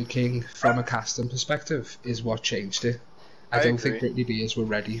from Colby King from a casting perspective is what changed it. I don't think Britney Beers were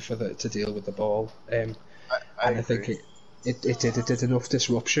ready to deal with the ball, and I think it did enough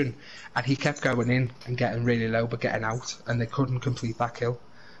disruption, and he kept going in and getting really low but getting out, and they couldn't complete that kill.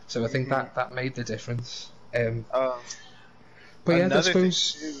 So I think that made the difference. But yeah, I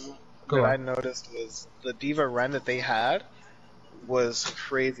suppose thing too, I noticed was the Diva run that they had was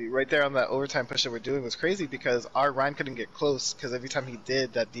crazy. Right there on that overtime push that we're doing was crazy because our Ryan couldn't get close because every time he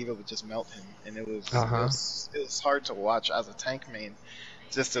did, that Diva would just melt him, and it was hard to watch as a tank main,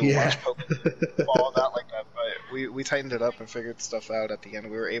 just to watch Pokemon fall out like that. But we tightened it up and figured stuff out at the end.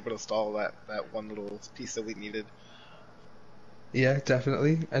 We were able to stall that one little piece that we needed. Yeah,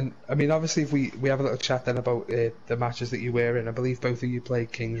 definitely. And I mean, obviously, if we have a little chat then about the matches that you were in. I believe both of you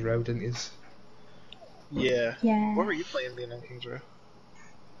played Kings Row, didn't you? Yeah. What were you playing being on Kings Row?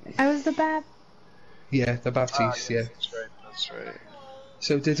 I was the Bap. Yeah, the Baptiste. Yes, that's right.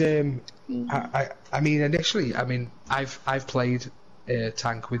 So did I mean initially, I've played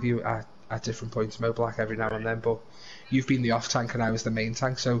tank with you at different points, Mo Black every now and then, but you've been the off tank and I was the main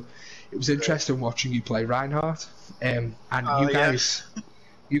tank, so it was interesting watching you play Reinhardt. And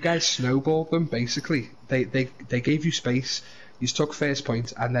you guys snowballed them basically. They gave you space. You took first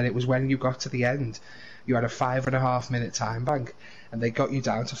point, and then it was when you got to the end, you had a 5.5 minute time bank, and they got you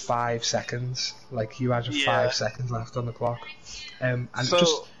down to 5 seconds. Like you had 5 seconds left on the clock. And so,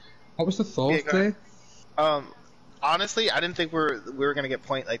 just what was the thought there? Honestly, I didn't think we were gonna get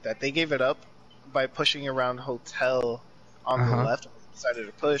point like that. They gave it up by pushing around Hotel on the left. Decided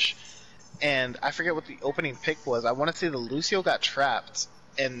to push, and I forget what the opening pick was. I want to say the Lucio got trapped.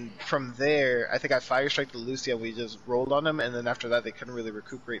 And from there, I think I fire strike the Lucio. We just rolled on them, and then after that, they couldn't really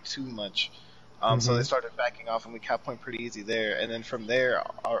recuperate too much. So they started backing off, and we cap point pretty easy there. And then from there,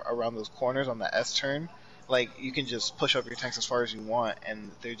 around those corners on the S turn, like you can just push up your tanks as far as you want, and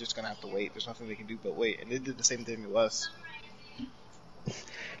they're just gonna have to wait. There's nothing they can do but wait. And they did the same thing to us.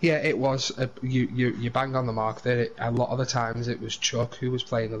 Yeah, it was. You bang on the mark there. A lot of the times, it was Chuck who was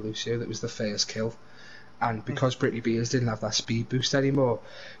playing the Lucio that was the first kill. And because Britney Beers didn't have that speed boost anymore,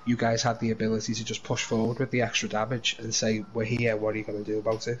 you guys had the ability to just push forward with the extra damage and say, "We're here. What are you going to do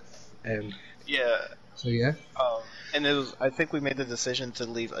about it?" Yeah. So yeah. And I think we made the decision to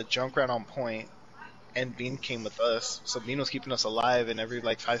leave a Junkrat on point, and Bean came with us. So Bean was keeping us alive, and every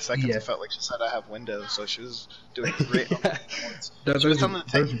 5 seconds it felt like she said, "I have windows." So she was doing great. She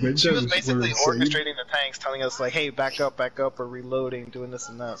was basically orchestrating the tanks, telling us "Hey, back up, we're reloading, doing this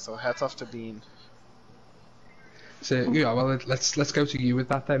and that." So hats off to Bean. So yeah, well let's go to you with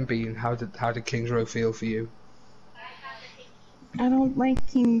that then, Bean. How did Kings Row feel for you? I don't like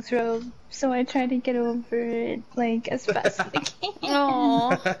Kings Row, so I try to get over it as fast as I can.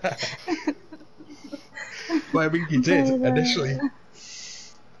 Aww. Well, I mean, you did initially.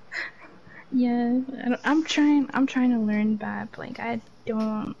 Yeah, I'm trying to learn BAP. I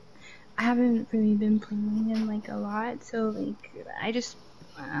haven't really been playing him a lot, so I just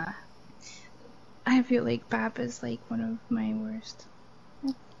I feel like BAP is one of my worst.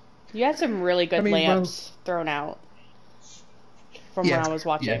 You had some really good layups thrown out from when I was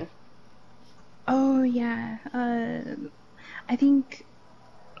watching. Yeah. Oh yeah, I think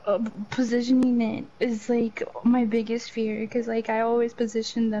positioning it is my biggest fear because I always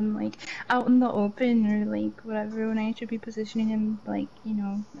position them out in the open or whatever when I should be positioning him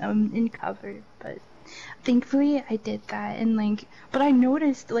in cover, but thankfully I did that and but I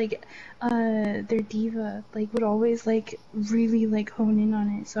noticed their diva would always really hone in on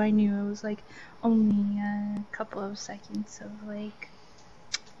it, so I knew it was only a couple of seconds of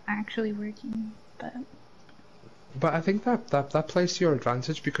actually working, But I think that plays to your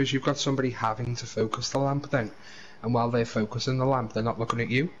advantage because you've got somebody having to focus the lamp then, and while they're focusing the lamp, they're not looking at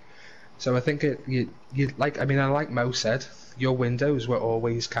you. So I think you like, I mean, and like Mo said, your windows were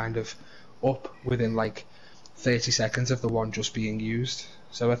always kind of up within like 30 seconds of the one just being used.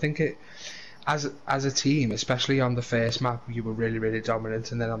 So I think it, as a team, especially on the first map, you were really, really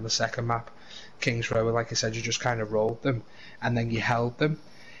dominant, and then on the second map, Kings Row, like I said, you just kind of rolled them, and then you held them.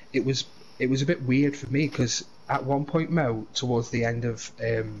 It was a bit weird for me, because at one point, Mo, towards the end of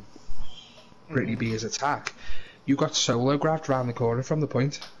Britney Beer's attack, you got solo grabbed round the corner from the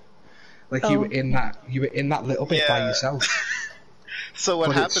point. Like you were in that little bit by yourself. So what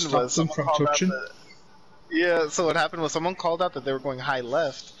But it happened was stopped them someone from called out touching. that. Yeah. So what happened was someone called out that they were going high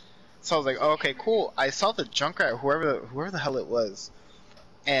left. So I was like, oh, okay, cool. I saw the Junkrat, whoever the hell it was,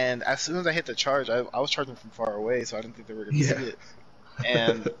 and as soon as I hit the charge, I was charging from far away, so I didn't think they were gonna see it.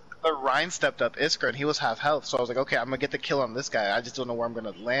 And the Ryan stepped up Iskra, and he was half health. So I was like, okay, I'm gonna get the kill on this guy. I just don't know where I'm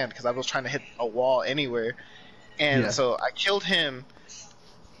gonna land because I was trying to hit a wall anywhere. And so I killed him.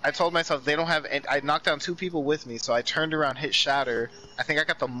 I told myself they don't have. I knocked down 2 people with me, so I turned around, hit Shatter. I think I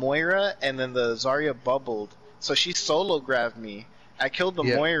got the Moira, and then the Zarya bubbled. So she solo grabbed me. I killed the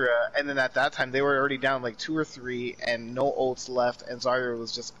Moira, and then at that time they were already down like 2 or 3, and no ults left, and Zarya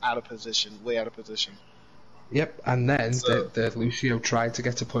was just out of position, way out of position. Yep, and then the Lucio tried to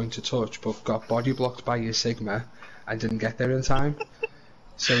get a point to touch, but got body blocked by your Sigma, and didn't get there in time.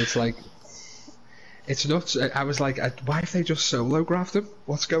 So it's like, it's nuts. I was like, why have they just solo grabbed him?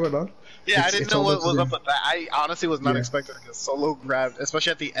 What's going on? Yeah, I didn't know what was up with that. I honestly was not expecting to get solo grabbed,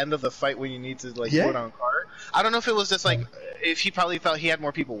 especially at the end of the fight when you need to like put on card. I don't know if it was just like if he probably felt he had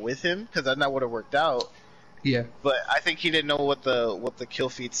more people with him, because then that would have worked out. Yeah. But I think he didn't know what the kill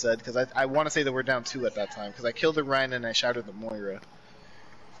feed said, because I want to say that we're down 2 at that time, because I killed the Ryan and I shattered the Moira.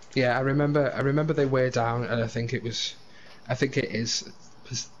 Yeah, I remember they were down, and I think it is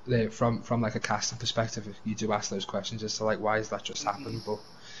from like a casting perspective, you do ask those questions as to like why has that just happened, but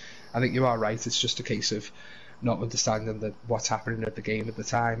I think you are right. It's just a case of not understanding what's happening at the game at the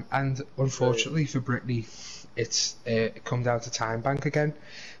time, and unfortunately for Britney, it's come down to time bank again.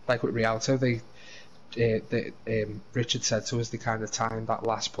 Like with Rialto, Richard said to us they kind of timed that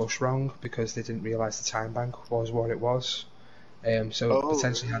last push wrong because they didn't realise the time bank was what it was.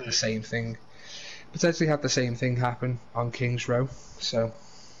 Potentially had the same thing. Potentially had the same thing happen on Kings Row. So,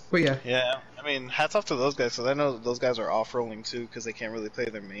 but yeah. Yeah, I mean, hats off to those guys. So I know those guys are off rolling too because they can't really play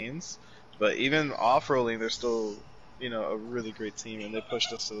their mains. But even off rolling, they're still, a really great team, and they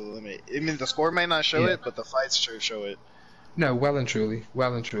pushed us to the limit. I mean, the score might not show it, but the fights sure show it. No, well and truly.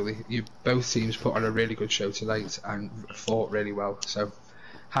 You both teams put on a really good show tonight and fought really well. So,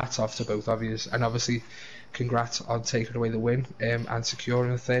 hats off to both of you, and obviously, congrats on taking away the win and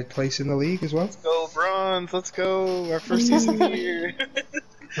securing a 3rd place in the league as well. Let's go bronze! Let's go! Our first season here.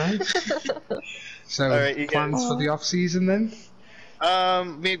 Nice. So, right, plans for the off season then?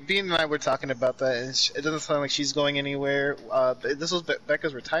 Bean and I were talking about that, and it doesn't sound like she's going anywhere. This was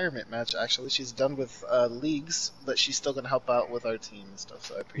Becca's retirement match, actually. She's done with leagues, but she's still going to help out with our team and stuff,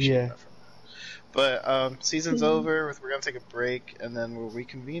 so I appreciate that from her. But season's over, we're going to take a break, and then we'll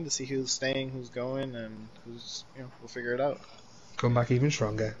reconvene to see who's staying, who's going, and who's, we'll figure it out. Come back even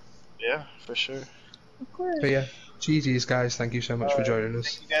stronger. Yeah, for sure. Of course. But yeah, GG's guys, thank you so much for joining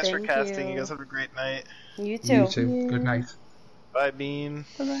us. Thank you guys for casting. You guys have a great night. You too. You too. Yeah. Good night. Bye, Bean.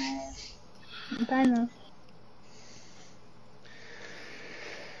 Bye-bye. Bye now.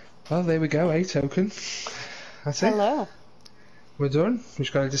 Well, there we go, Token. That's it. Hello. We're done. We've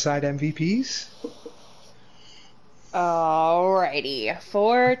just got to decide MVPs. Alrighty.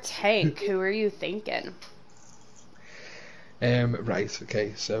 For tank, who are you thinking? Right,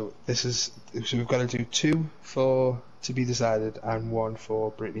 okay, so we've got to do 2 for to be decided and 1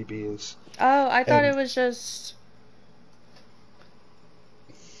 for Britney Beers. Oh, I thought it was just...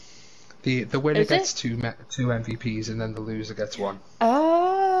 The winner gets 2 MVPs and then the loser gets 1.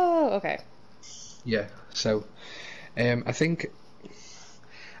 Oh, okay. Yeah, so I think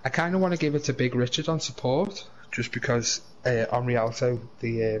I kind of want to give it to Big Richard on support, just because on Rialto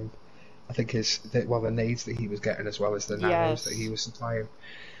I think the nades that he was getting as well as the nanos that he was supplying.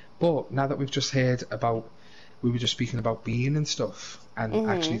 But now that we've just heard about, we were just speaking about Bean and stuff, and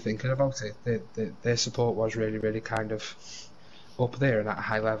actually thinking about it, their support was really, really kind of up there and at a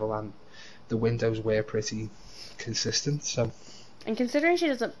high level, and the windows were pretty consistent. So, and considering she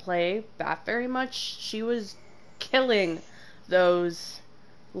doesn't play that very much, she was killing those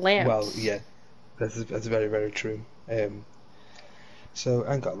lamps. Well, yeah, that's very, very true. So,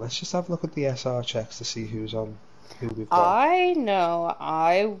 hang on, let's just have a look at the SR checks to see who we've got. I know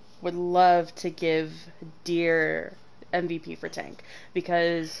I would love to give Deer MVP for tank,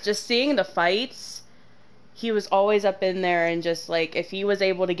 because just seeing the fights, he was always up in there, and just like if he was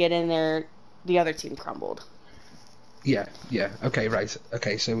able to get in there, the other team crumbled. Yeah, yeah. Okay, right.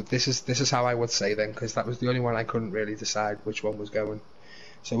 Okay, so this is how I would say then, because that was the only one I couldn't really decide which one was going.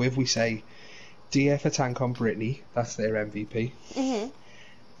 So if we say Dia for tank on Britney, that's their MVP.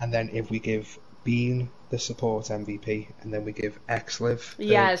 And then if we give Bean the support MVP, and then we give Xliv the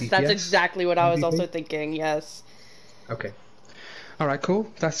Yes, DPS that's exactly what I was MVP. also thinking. Yes. Okay. All right,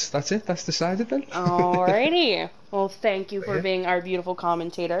 cool. That's it. That's decided then. Alrighty. Well, thank you for Yeah. being our beautiful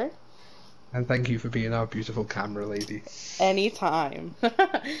commentator. And thank you for being our beautiful camera lady. Anytime.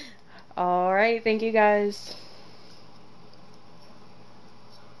 Alright, thank you guys.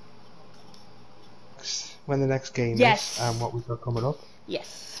 When the next game Yes. is and what we've got coming up.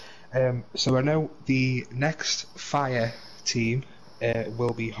 Yes. So I know the next Fire team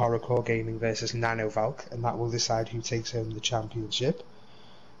will be Horrorcore Gaming versus Nanovalk, and that will decide who takes home the championship.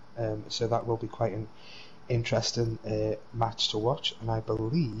 So that will be quite an interesting match to watch, and I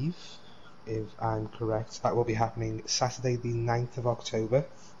believe, if I'm correct, that will be happening Saturday the 9th of October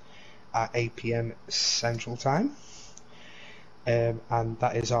at 8 PM Central Time. And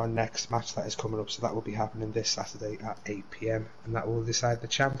that is our next match that is coming up, so that will be happening this Saturday at 8 PM, and that will decide the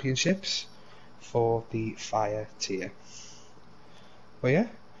championships for the Fire tier. But yeah,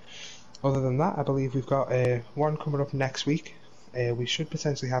 other than that, I believe we've got one coming up next week. We should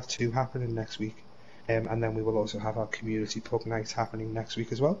potentially have two happening next week, and then we will also have our community pub night happening next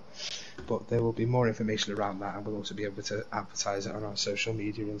week as well. But there will be more information around that, and we'll also be able to advertise it on our social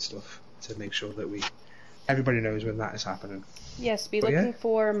media and stuff to make sure that everybody knows when that is happening. Yes, be looking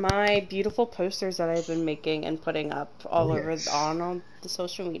for my beautiful posters that I've been making and putting up all over on the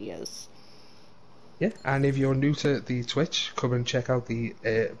social medias. Yeah, and if you're new to the Twitch, come and check out the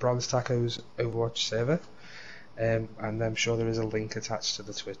Bronze Tacos Overwatch server. And I'm sure there is a link attached to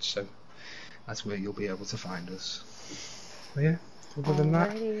the Twitch, so that's where you'll be able to find us. But yeah, other than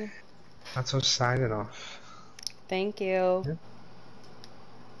that, that's us signing off. Thank you. Yeah.